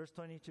 Verse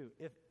 22,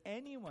 if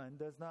anyone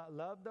does not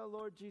love the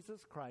Lord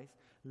Jesus Christ,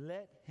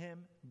 let him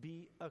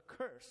be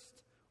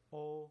accursed.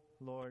 O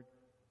Lord,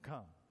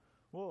 come.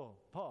 Whoa,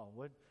 Paul,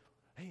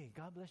 hey,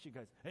 God bless you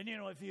guys. And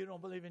if you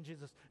don't believe in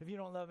Jesus, if you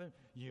don't love him,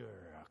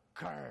 you're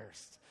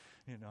accursed.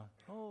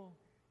 Oh,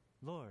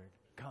 Lord,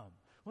 come.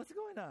 What's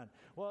going on?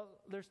 Well,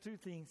 there's 2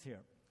 things here.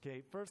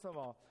 Okay, first of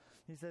all,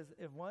 he says,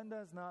 if one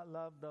does not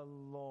love the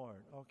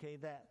Lord, okay,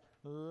 that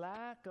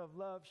lack of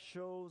love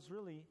shows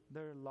really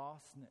their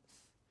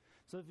lostness.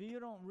 So if you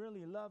don't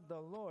really love the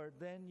Lord,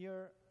 then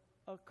you're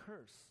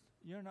accursed.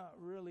 You're not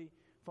really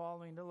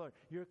following the Lord.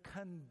 You're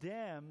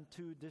condemned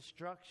to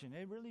destruction.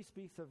 It really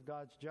speaks of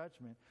God's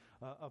judgment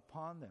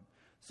upon them.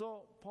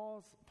 So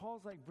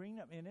Paul's like bringing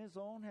up in his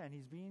own hand.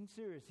 He's being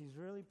serious. He's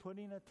really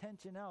putting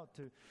attention out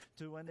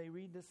to when they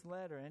read this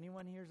letter.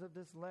 Anyone hears of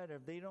this letter,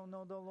 if they don't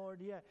know the Lord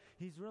yet,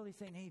 he's really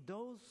saying, hey,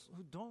 those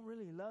who don't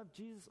really love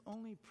Jesus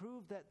only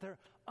prove that they're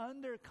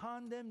under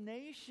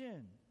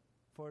condemnation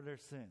for their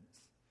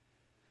sins.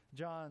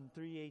 John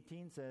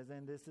 3:18 says,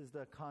 and this is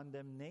the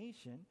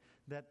condemnation,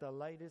 that the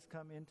light has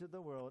come into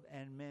the world,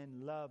 and men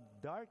love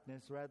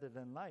darkness rather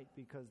than light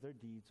because their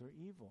deeds are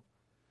evil.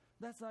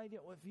 That's the idea.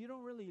 Well, if you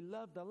don't really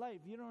love the light,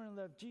 if you don't really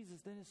love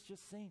Jesus, then it's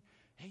just saying,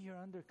 hey, you're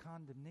under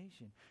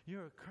condemnation.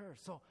 You're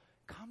accursed. So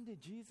come to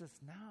Jesus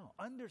now.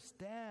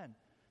 Understand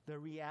the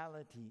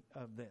reality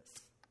of this.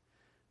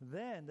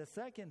 Then the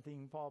second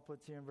thing Paul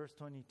puts here in verse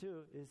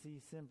 22 is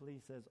he simply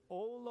says,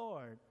 O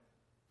Lord,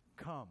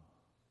 come.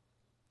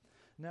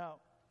 Now,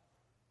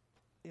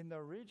 in the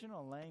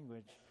original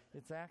language,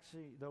 it's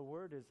actually, the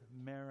word is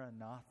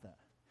Maranatha.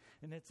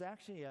 And it's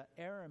actually an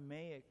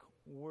Aramaic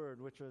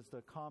word, which was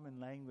the common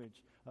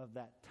language of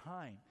that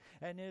time.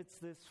 And it's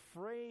this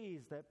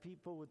phrase that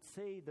people would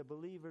say, the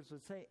believers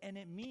would say, and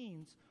it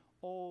means,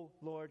 "Oh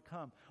Lord,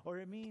 come." Or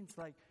it means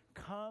like,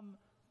 "Come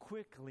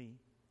quickly,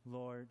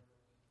 Lord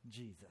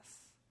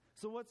Jesus."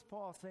 So what's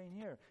Paul saying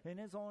here? In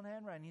his own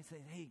handwriting, he's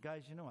saying, hey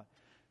guys, you know what?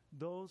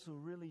 Those who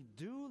really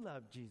do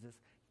love Jesus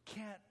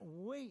can't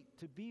wait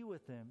to be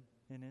with him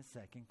in his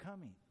second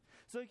coming.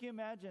 So you can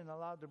imagine a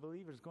lot of the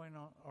believers going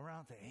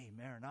around saying, "Hey,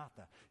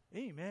 Maranatha,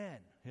 amen,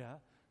 yeah,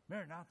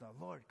 Maranatha,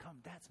 Lord, come,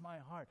 that's my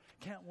heart.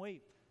 Can't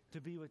wait to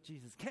be with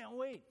Jesus. Can't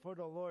wait for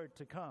the Lord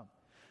to come."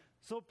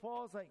 So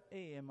Paul's like,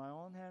 hey, in my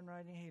own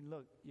handwriting, hey,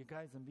 look, you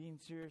guys, I'm being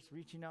serious,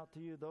 reaching out to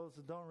you. Those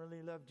who don't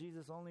really love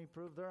Jesus only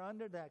prove they're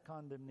under that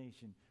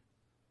condemnation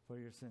for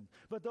your sins.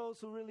 But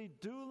those who really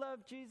do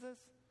love Jesus,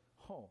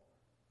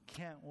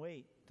 can't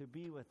wait to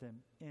be with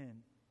him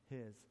in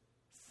his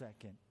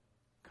second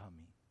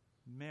coming.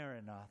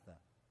 Maranatha.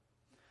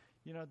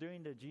 You know,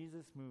 during the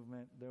Jesus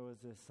movement, there was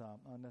this,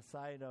 on the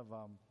side of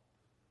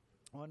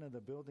one of the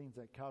buildings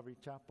at Calvary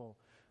Chapel,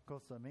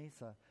 Costa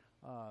Mesa,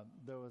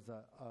 there was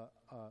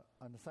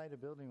on the side of the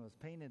building was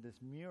painted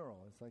this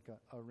mural. It's like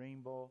a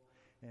rainbow,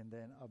 and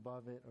then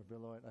above it or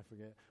below it, I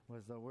forget,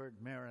 was the word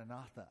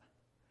Maranatha.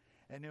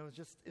 And it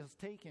was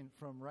taken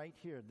from right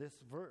here, this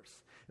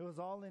verse. It was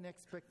all in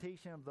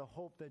expectation of the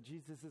hope that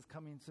Jesus is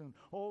coming soon.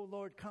 Oh,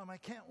 Lord, come, I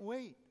can't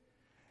wait.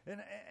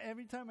 And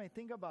every time I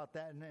think about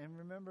that and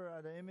remember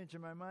the image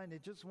in my mind,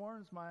 it just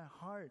warms my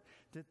heart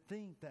to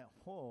think that,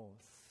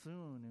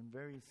 soon and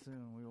very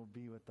soon we will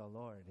be with the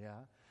Lord,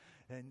 yeah?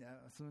 And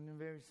soon and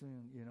very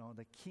soon, you know,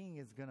 the King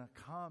is going to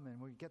come and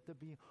we get to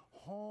be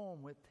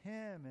home with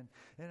him.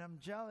 And I'm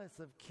jealous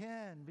of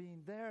Ken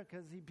being there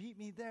because he beat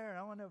me there.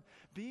 I want to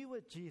be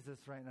with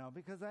Jesus right now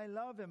because I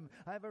love him.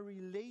 I have a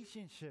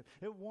relationship.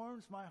 It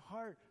warms my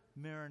heart,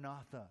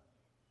 Maranatha.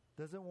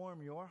 Does it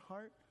warm your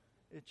heart?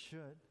 It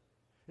should.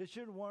 It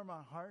should warm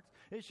our hearts.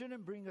 It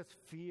shouldn't bring us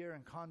fear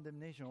and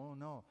condemnation. Oh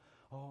no.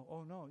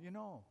 Oh no. You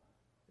know,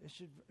 it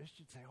should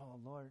say, "Oh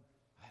Lord,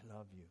 I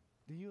love you."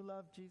 Do you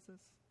love Jesus?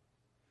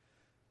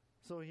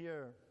 So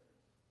here,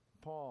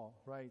 Paul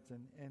writes,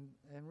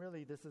 and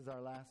really this is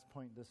our last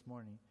point this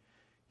morning.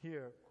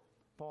 Here,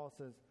 Paul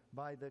says,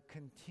 by the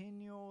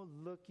continual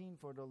looking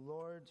for the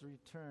Lord's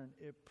return,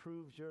 it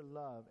proves your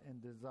love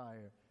and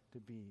desire to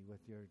be with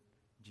your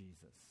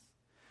Jesus.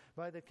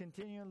 By the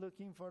continual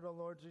looking for the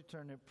Lord's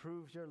return, it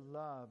proves your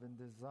love and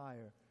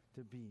desire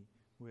to be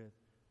with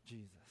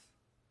Jesus.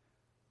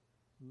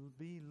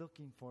 Be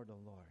looking for the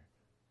Lord.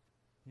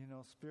 You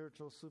know,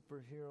 spiritual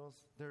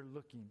superheroes, they're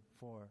looking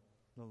for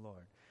the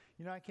Lord.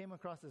 You know, I came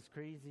across this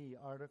crazy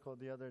article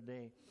the other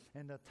day,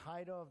 and the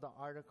title of the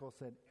article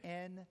said,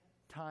 "End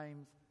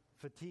Times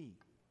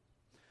Fatigue."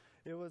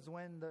 It was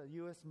when the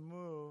U.S.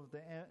 moved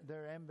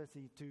their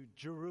embassy to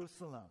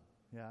Jerusalem,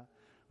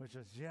 which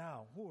was,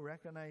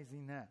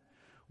 recognizing that.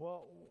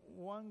 Well,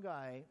 one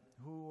guy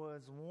who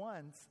was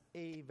once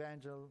an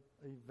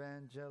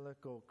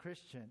evangelical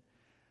Christian,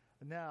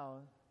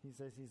 now he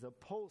says he's a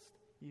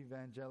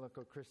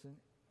post-evangelical Christian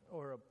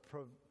or a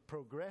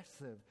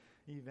progressive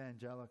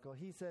evangelical.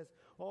 He says,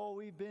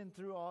 we've been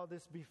through all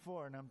this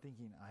before. And I'm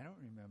thinking, I don't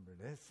remember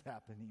this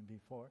happening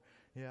before.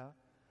 Yeah.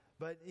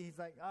 But he's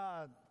like,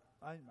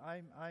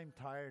 I'm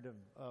tired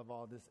of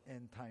all this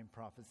end time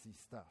prophecy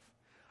stuff.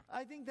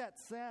 I think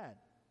that's sad.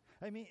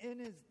 I mean, in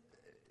his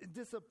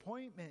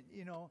disappointment,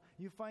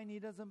 you find he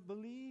doesn't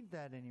believe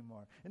that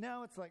anymore. And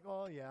now it's like,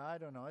 I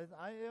don't know.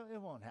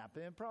 It won't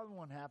happen. It probably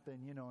won't happen,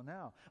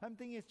 now. I'm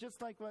thinking it's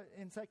just like what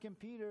in 2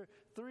 Peter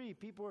 3,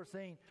 people are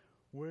saying,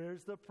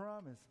 where's the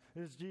promise?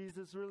 Is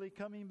Jesus really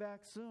coming back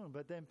soon?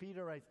 But then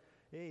Peter writes,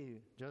 hey,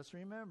 just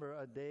remember,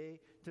 a day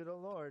to the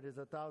Lord is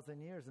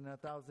 1,000 years, and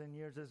 1,000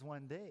 years is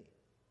one day.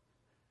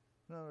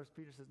 In other words,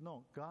 Peter says,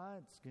 no,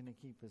 God's going to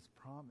keep his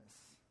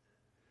promise.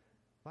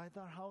 But I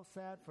thought, how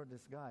sad for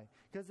this guy.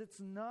 Because it's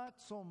not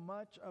so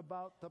much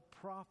about the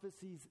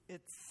prophecies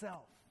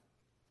itself.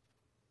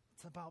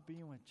 It's about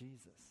being with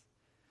Jesus.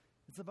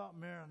 It's about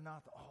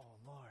Maranatha. Oh,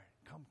 Lord,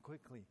 come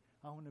quickly.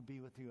 I want to be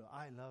with you.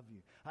 I love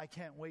you. I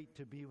can't wait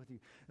to be with you.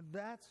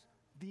 That's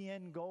the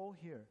end goal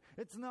here.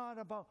 It's not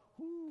about,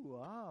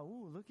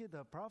 look at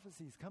the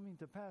prophecies coming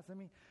to pass. I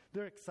mean,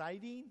 they're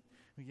exciting.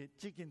 We get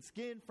chicken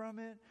skin from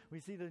it. We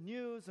see the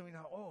news and we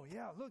go,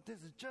 look,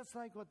 this is just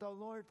like what the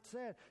Lord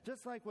said,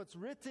 just like what's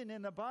written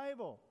in the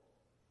Bible.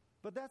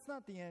 But that's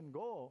not the end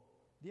goal.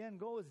 The end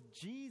goal is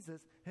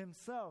Jesus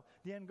himself.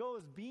 The end goal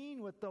is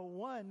being with the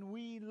one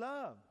we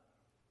love.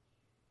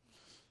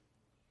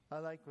 I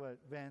like what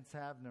Vance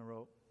Havner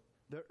wrote.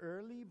 The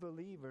early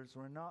believers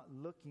were not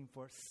looking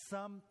for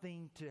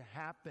something to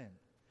happen.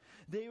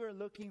 They were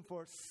looking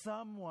for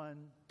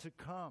someone to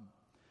come.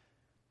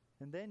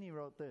 And then he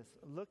wrote this,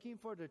 looking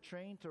for the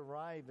train to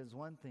arrive is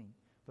one thing,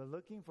 but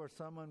looking for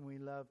someone we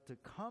love to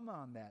come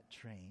on that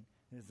train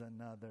is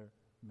another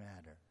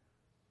matter.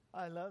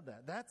 I love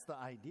that. That's the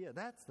idea.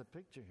 That's the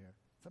picture here.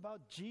 It's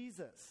about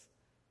Jesus.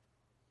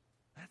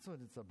 That's what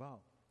it's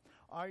about.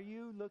 Are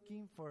you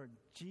looking for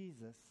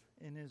Jesus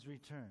in his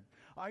return?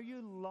 Are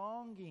you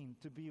longing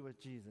to be with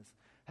Jesus?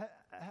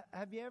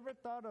 Have you ever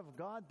thought of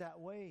God that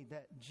way,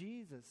 that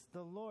Jesus,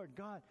 the Lord,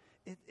 God,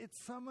 it's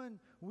someone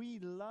we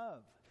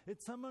love.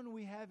 It's someone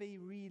we have a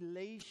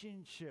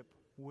relationship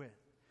with.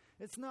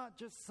 It's not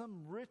just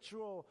some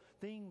ritual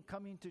thing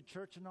coming to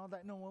church and all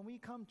that. No, when we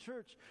come to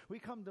church, we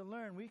come to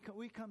learn. We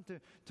come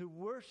to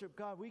worship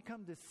God. We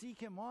come to seek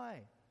him.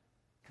 Why?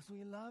 Because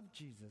we love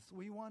Jesus.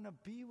 We want to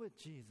be with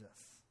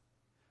Jesus.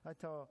 I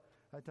tell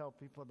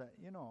people that,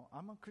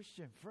 I'm a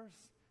Christian first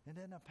and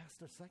then a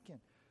pastor second.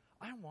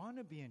 I want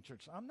to be in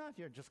church. I'm not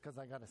here just because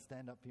I got to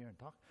stand up here and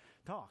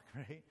talk,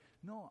 right?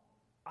 No,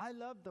 I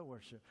love the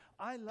worship.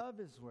 I love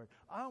his word.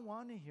 I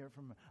want to hear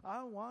from him.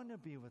 I want to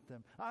be with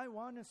them. I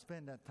want to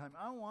spend that time.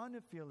 I want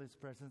to feel his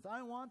presence.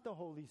 I want the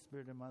Holy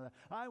Spirit in my life.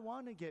 I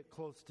want to get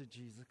close to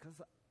Jesus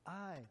because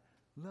I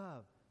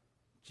love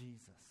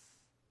Jesus.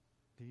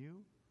 Do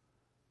you?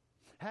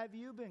 Have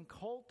you been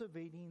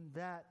cultivating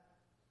that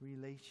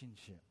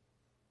relationship?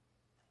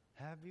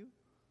 Have you?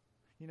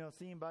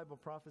 Seeing Bible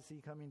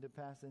prophecy coming to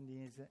pass in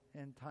the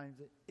end times,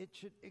 it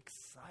should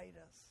excite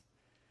us.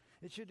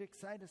 It should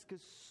excite us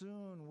because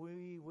soon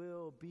we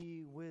will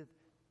be with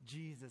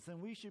Jesus.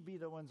 And we should be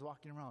the ones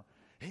walking around,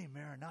 hey,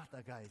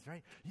 Maranatha, guys,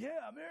 right? Yeah,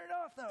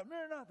 Maranatha,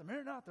 Maranatha,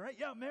 Maranatha, right?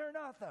 Yeah,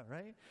 Maranatha,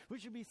 right? We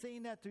should be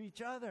saying that to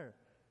each other.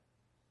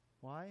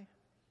 Why?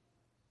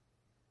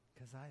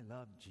 Because I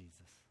love Jesus.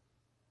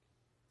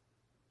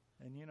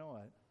 And you know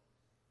what?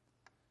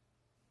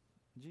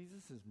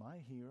 Jesus is my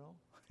hero.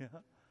 Yeah.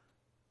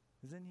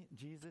 Isn't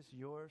Jesus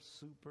your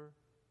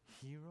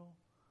superhero?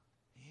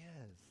 He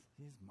is.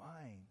 He's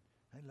mine.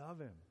 I love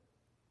him.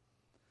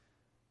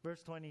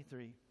 Verse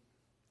 23.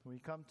 We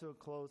come to a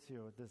close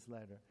here with this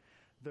letter.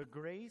 The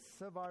grace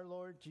of our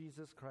Lord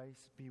Jesus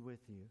Christ be with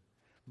you.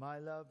 My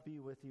love be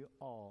with you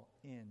all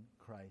in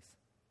Christ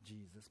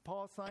Jesus.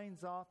 Paul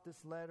signs off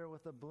this letter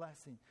with a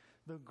blessing.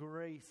 The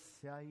grace.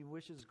 Yeah, he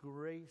wishes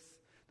grace.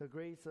 The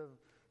grace of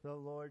the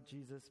Lord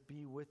Jesus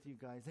be with you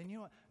guys. And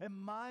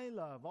and my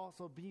love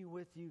also be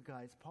with you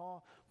guys.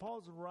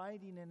 Paul's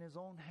writing in his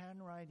own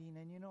handwriting.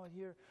 And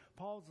here,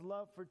 Paul's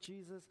love for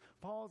Jesus,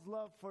 Paul's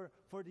love for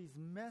these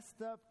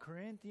messed up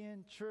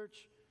Corinthian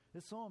church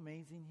is so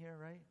amazing here,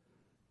 right?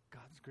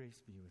 God's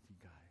grace be with you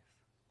guys.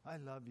 I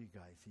love you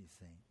guys, he's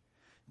saying.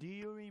 Do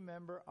you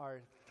remember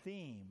our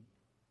theme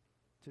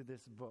to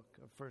this book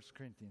of 1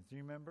 Corinthians? Do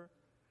you remember?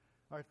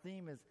 Our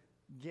theme is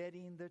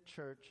getting the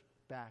church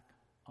back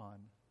on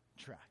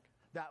track.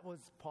 That was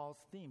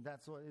Paul's theme.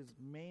 That's what his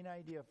main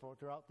idea for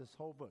throughout this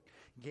whole book.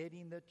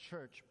 Getting the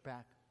church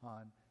back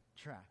on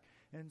track.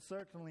 And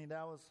certainly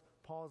that was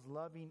Paul's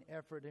loving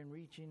effort in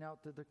reaching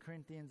out to the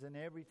Corinthians and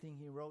everything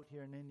he wrote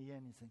here. And in the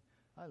end, he's saying,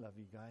 I love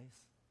you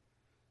guys.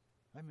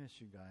 I miss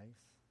you guys.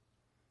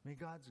 May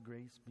God's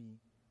grace be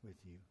with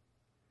you.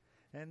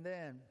 And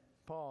then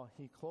Paul,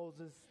 he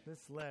closes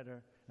this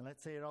letter. And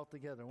let's say it all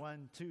together.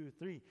 1, 2,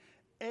 3.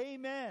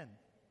 Amen.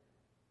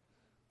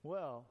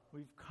 Well,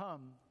 we've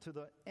come to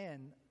the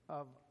end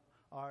of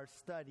our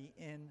study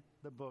in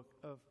the book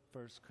of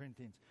 1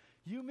 Corinthians.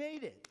 You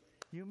made it.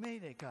 You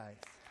made it, guys.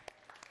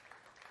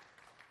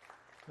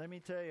 Let me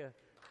tell you,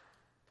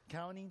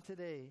 counting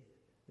today,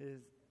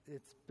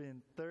 it's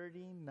been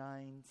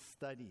 39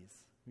 studies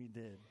we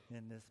did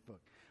in this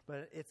book.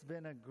 But it's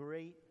been a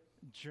great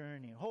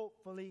journey.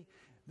 Hopefully,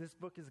 this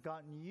book has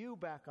gotten you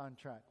back on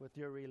track with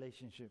your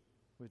relationship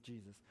with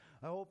Jesus.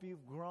 I hope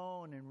you've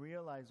grown and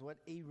realized what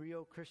a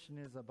real Christian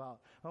is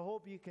about. I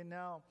hope you can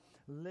now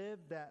live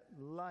that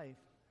life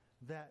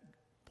that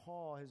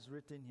Paul has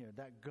written here,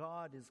 that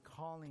God is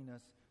calling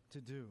us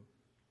to do.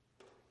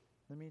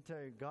 Let me tell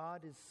you,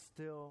 God is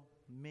still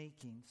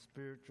making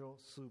spiritual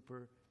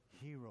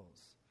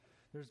superheroes.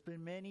 There's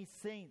been many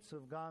saints who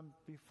have gone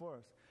before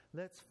us.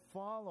 Let's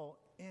follow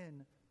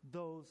in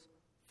those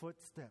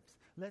footsteps.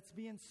 Let's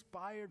be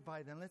inspired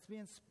by them. Let's be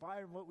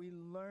inspired by what we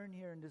learn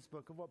here in this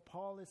book, of what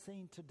Paul is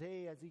saying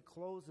today as he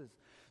closes.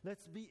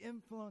 Let's be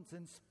influenced,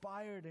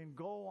 inspired, and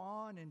go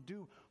on and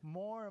do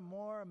more and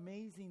more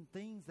amazing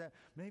things that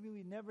maybe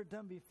we've never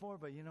done before,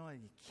 but you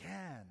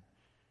can.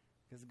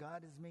 Because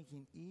God is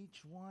making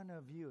each one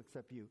of you,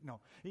 except you,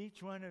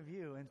 each one of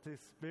you into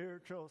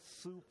spiritual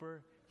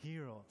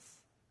superheroes.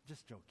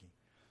 Just joking.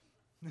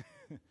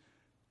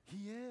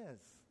 He is.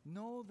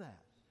 Know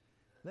that.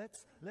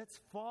 Let's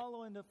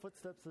follow in the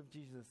footsteps of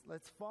Jesus.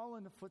 Let's follow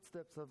in the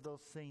footsteps of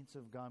those saints who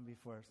have gone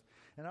before us.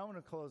 And I want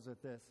to close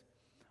with this.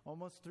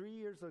 Almost 3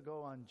 years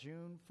ago, on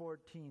June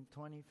 14,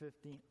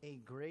 2015, a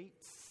great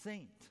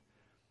saint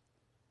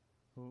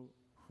who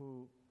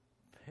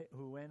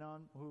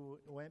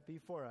went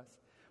before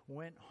us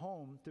went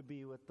home to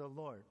be with the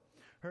Lord.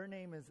 Her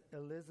name is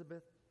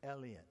Elizabeth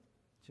Elliot.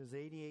 She was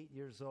 88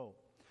 years old.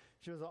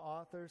 She was an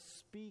author,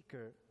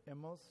 speaker,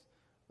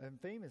 and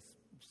famous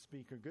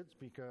speaker, good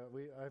speaker.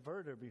 I've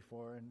heard her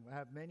before and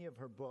have many of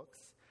her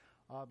books,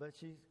 but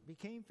she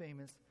became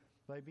famous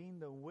by being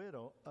the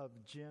widow of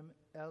Jim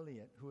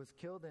Elliot, who was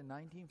killed in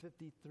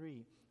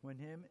 1953 when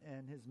him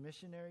and his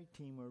missionary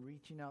team were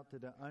reaching out to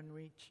the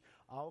unreached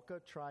Auca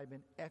tribe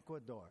in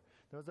Ecuador.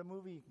 There was a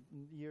movie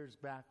years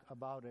back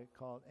about it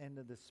called End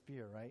of the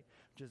Spear, right?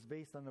 Which is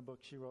based on a book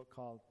she wrote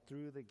called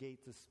Through the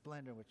Gates of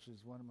Splendor, which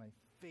is one of my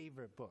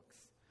favorite books.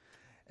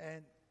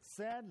 And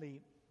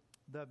sadly,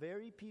 the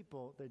very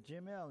people that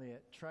Jim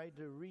Elliot tried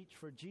to reach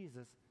for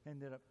Jesus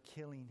ended up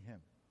killing him.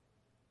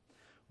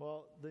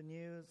 Well, the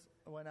news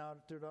went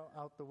out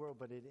throughout the world,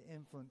 but it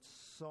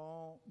influenced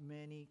so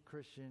many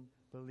Christian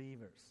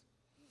believers.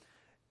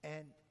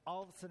 And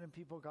all of a sudden,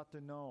 people got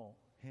to know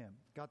him,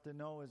 got to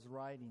know his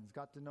writings,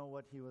 got to know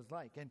what he was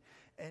like. And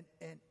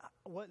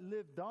what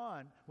lived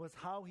on was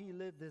how he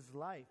lived his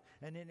life.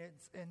 And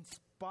it's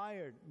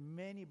inspired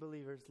many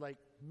believers like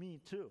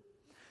me too.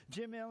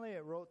 Jim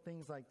Elliot wrote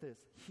things like this: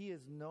 "He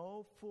is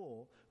no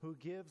fool who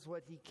gives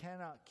what he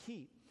cannot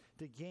keep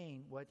to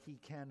gain what he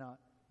cannot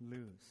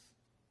lose."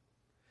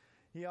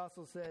 He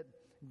also said,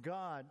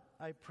 "God,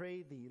 I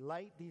pray thee,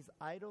 light these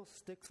idle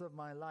sticks of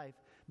my life.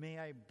 May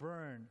I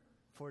burn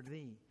for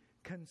thee.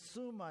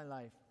 Consume my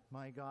life,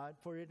 my God,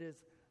 for it is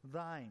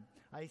thine.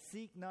 I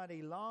seek not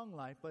a long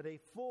life, but a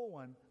full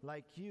one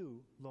like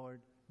you,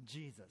 Lord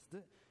Jesus."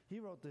 He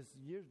wrote this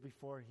years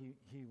before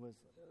he was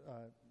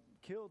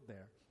killed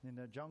there in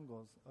the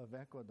jungles of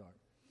Ecuador.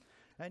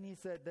 And he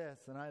said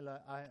this, and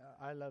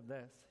I love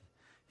this.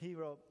 He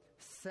wrote,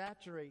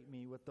 "Saturate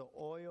me with the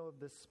oil of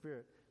the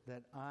Spirit,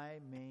 that I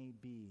may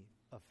be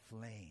a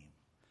flame."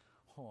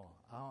 Oh,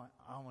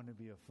 I want to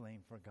be a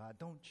flame for God.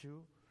 Don't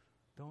you?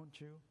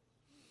 Don't you?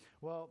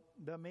 Well,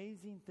 the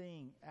amazing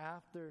thing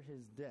after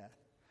his death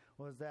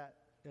was that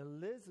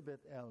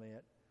Elizabeth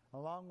Elliot,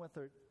 along with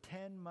her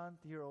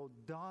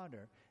 10-month-old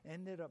daughter,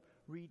 ended up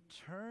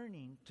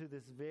returning to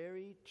this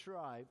very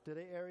tribe, to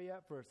the area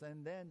at first.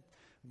 And then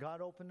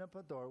God opened up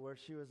a door where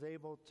she was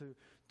able to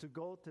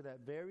go to that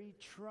very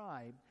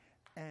tribe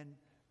and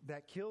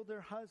that killed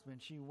her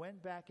husband. She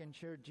went back and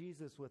shared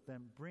Jesus with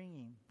them,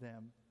 bringing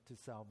them to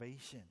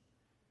salvation.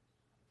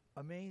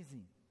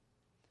 Amazing.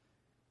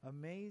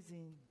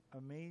 Amazing,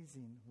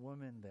 amazing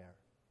woman there.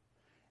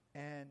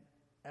 And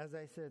as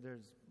I said,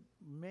 there's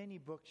many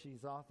books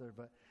she's authored,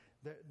 but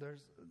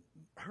there's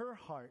her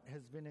heart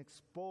has been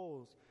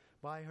exposed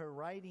by her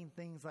writing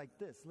things like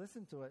this.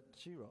 Listen to what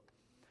she wrote.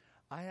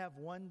 "I have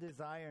one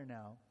desire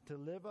now, to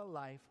live a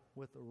life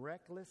with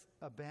reckless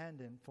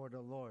abandon for the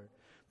Lord,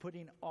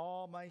 putting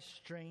all my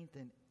strength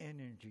and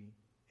energy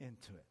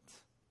into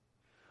it."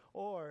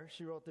 Or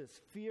she wrote this: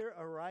 "Fear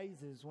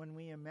arises when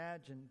we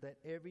imagine that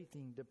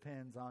everything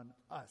depends on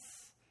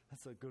us."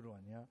 That's a good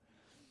one, yeah?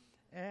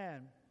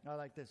 And I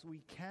like this: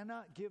 "We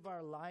cannot give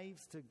our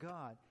lives to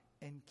God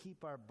and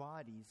keep our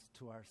bodies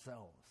to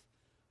ourselves."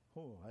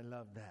 Oh, I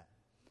love that.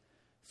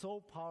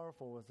 So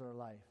powerful was her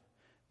life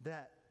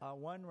that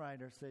one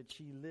writer said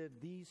she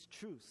lived these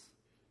truths: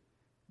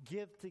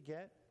 give to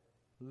get,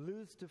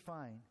 lose to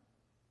find,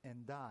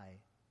 and die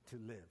to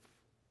live.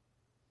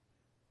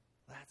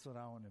 That's what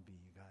I want to be,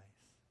 you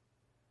guys.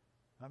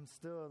 I'm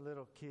still a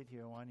little kid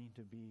here wanting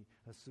to be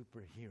a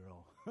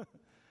superhero.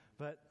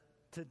 But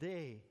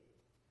today,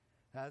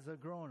 as a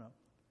grown-up,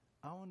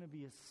 I want to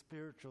be a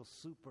spiritual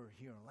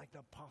superhero like the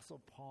Apostle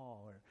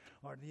Paul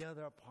or the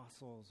other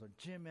apostles or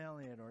Jim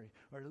Elliot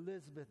or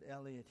Elizabeth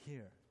Elliot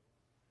here.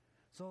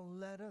 So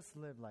let us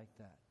live like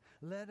that.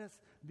 Let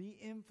us be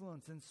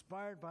influenced,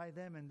 inspired by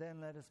them, and then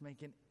let us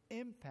make an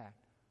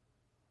impact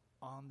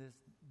on this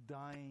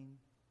dying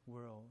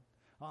world,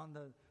 on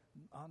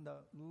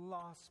the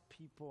lost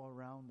people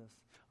around us,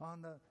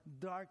 on the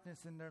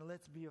darkness in there.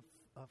 Let's be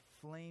a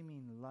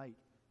flaming light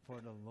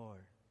for the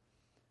Lord.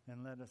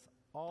 And let us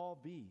all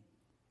be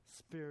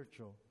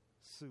spiritual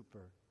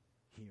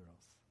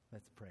superheroes.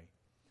 Let's pray.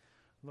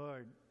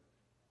 Lord,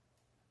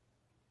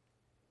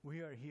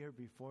 we are here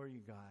before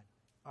you, God.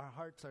 Our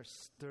hearts are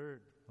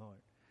stirred,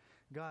 Lord.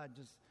 God,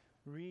 just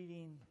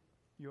reading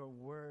your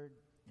word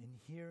and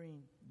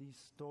hearing these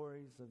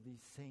stories of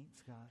these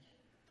saints, God.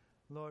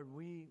 Lord,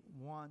 we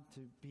want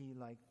to be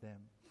like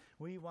them.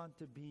 We want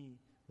to be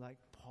like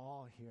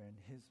Paul here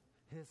and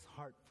his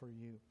heart for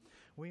you.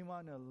 We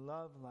want to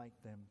love like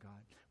them,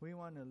 God. We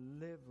want to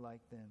live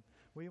like them.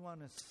 We want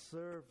to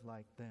serve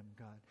like them,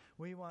 God.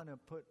 We want to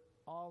put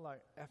all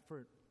our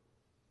effort,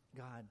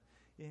 God,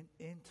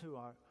 into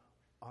our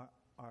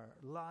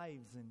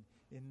lives and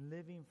in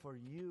living for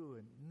you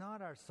and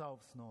not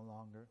ourselves no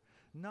longer,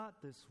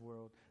 not this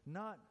world,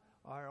 not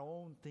our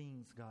own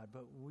things, God,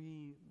 but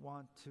we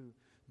want to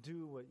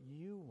do what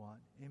you want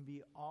and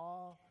be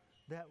all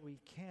that we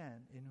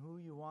can in who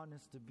you want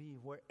us to be,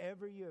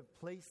 wherever you have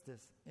placed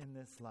us in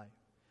this life.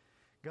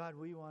 God,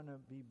 we want to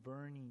be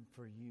burning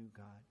for you,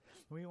 God.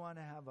 We want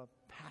to have a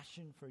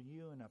passion for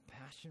you and a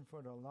passion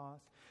for the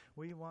lost.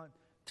 We want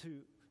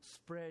to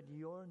spread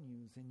your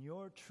news and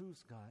your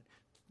truths, God,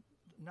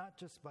 not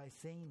just by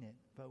saying it,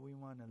 but we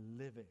want to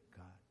live it,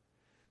 God.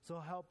 So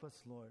help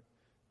us, Lord,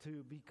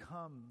 to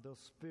become those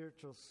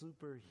spiritual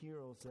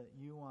superheroes that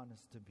you want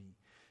us to be,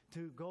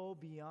 to go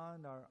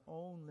beyond our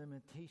own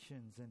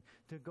limitations and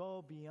to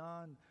go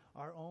beyond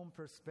our own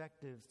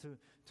perspectives,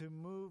 to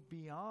move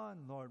beyond,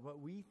 Lord, what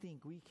we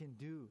think we can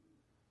do,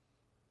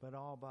 but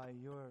all by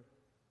your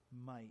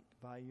might,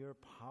 by your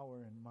power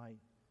and might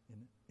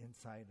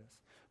inside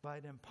us, by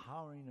the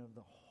empowering of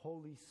the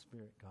Holy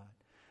Spirit, God,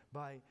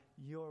 by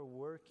your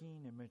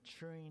working and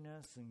maturing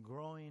us and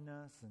growing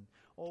us and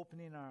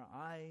opening our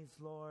eyes,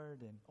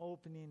 Lord, and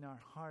opening our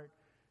heart.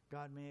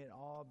 God, may it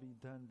all be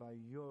done by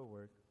your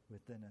work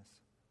within us.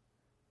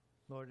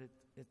 Lord,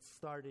 it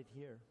started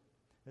here.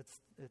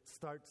 It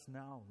starts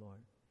now, Lord.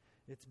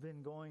 It's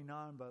been going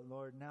on, but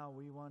Lord, now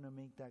we want to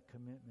make that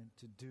commitment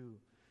to do,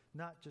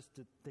 not just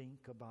to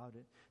think about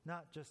it,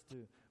 not just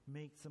to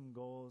make some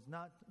goals,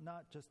 not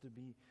just to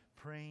be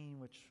praying,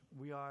 which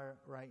we are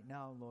right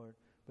now, Lord,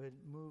 but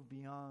move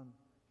beyond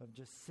of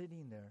just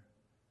sitting there,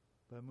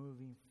 but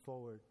moving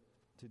forward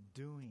to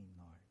doing,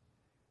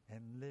 Lord,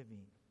 and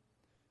living.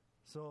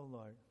 So,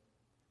 Lord,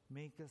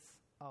 make us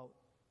out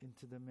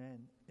into the men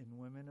and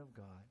women of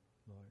God,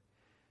 Lord,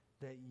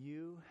 that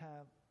you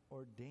have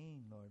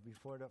ordained, Lord,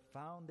 before the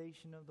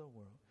foundation of the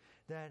world,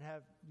 that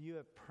you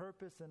have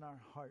purpose in our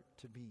heart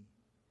to be.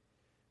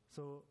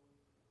 So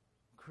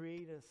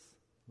create us,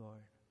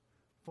 Lord.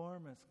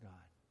 Form us, God,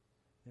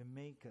 and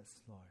make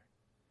us, Lord.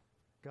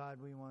 God,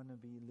 we want to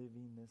be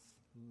living this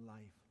life,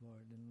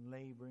 Lord, and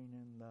laboring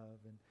in love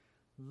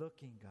and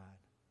looking, God,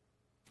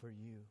 for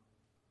you,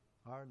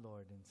 our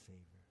Lord and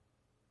Savior.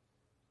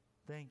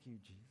 Thank you,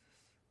 Jesus.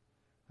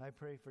 I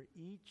pray for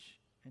each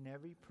and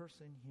every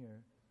person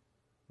here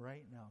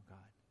right now, God,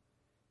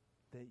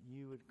 that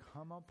you would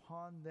come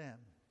upon them,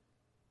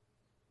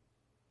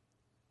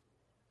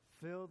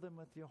 fill them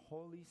with your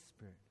Holy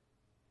Spirit,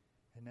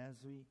 and as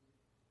we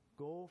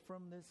go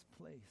from this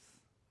place,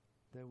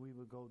 that we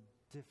would go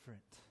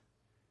different,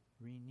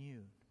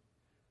 renewed,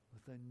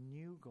 with a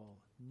new goal,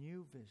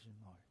 new vision,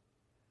 Lord,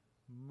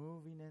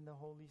 moving in the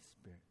Holy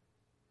Spirit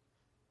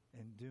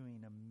and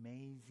doing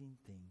amazing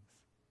things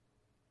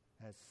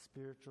as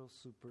spiritual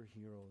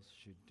superheroes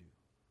should do.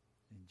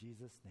 In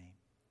Jesus' name,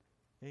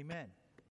 amen.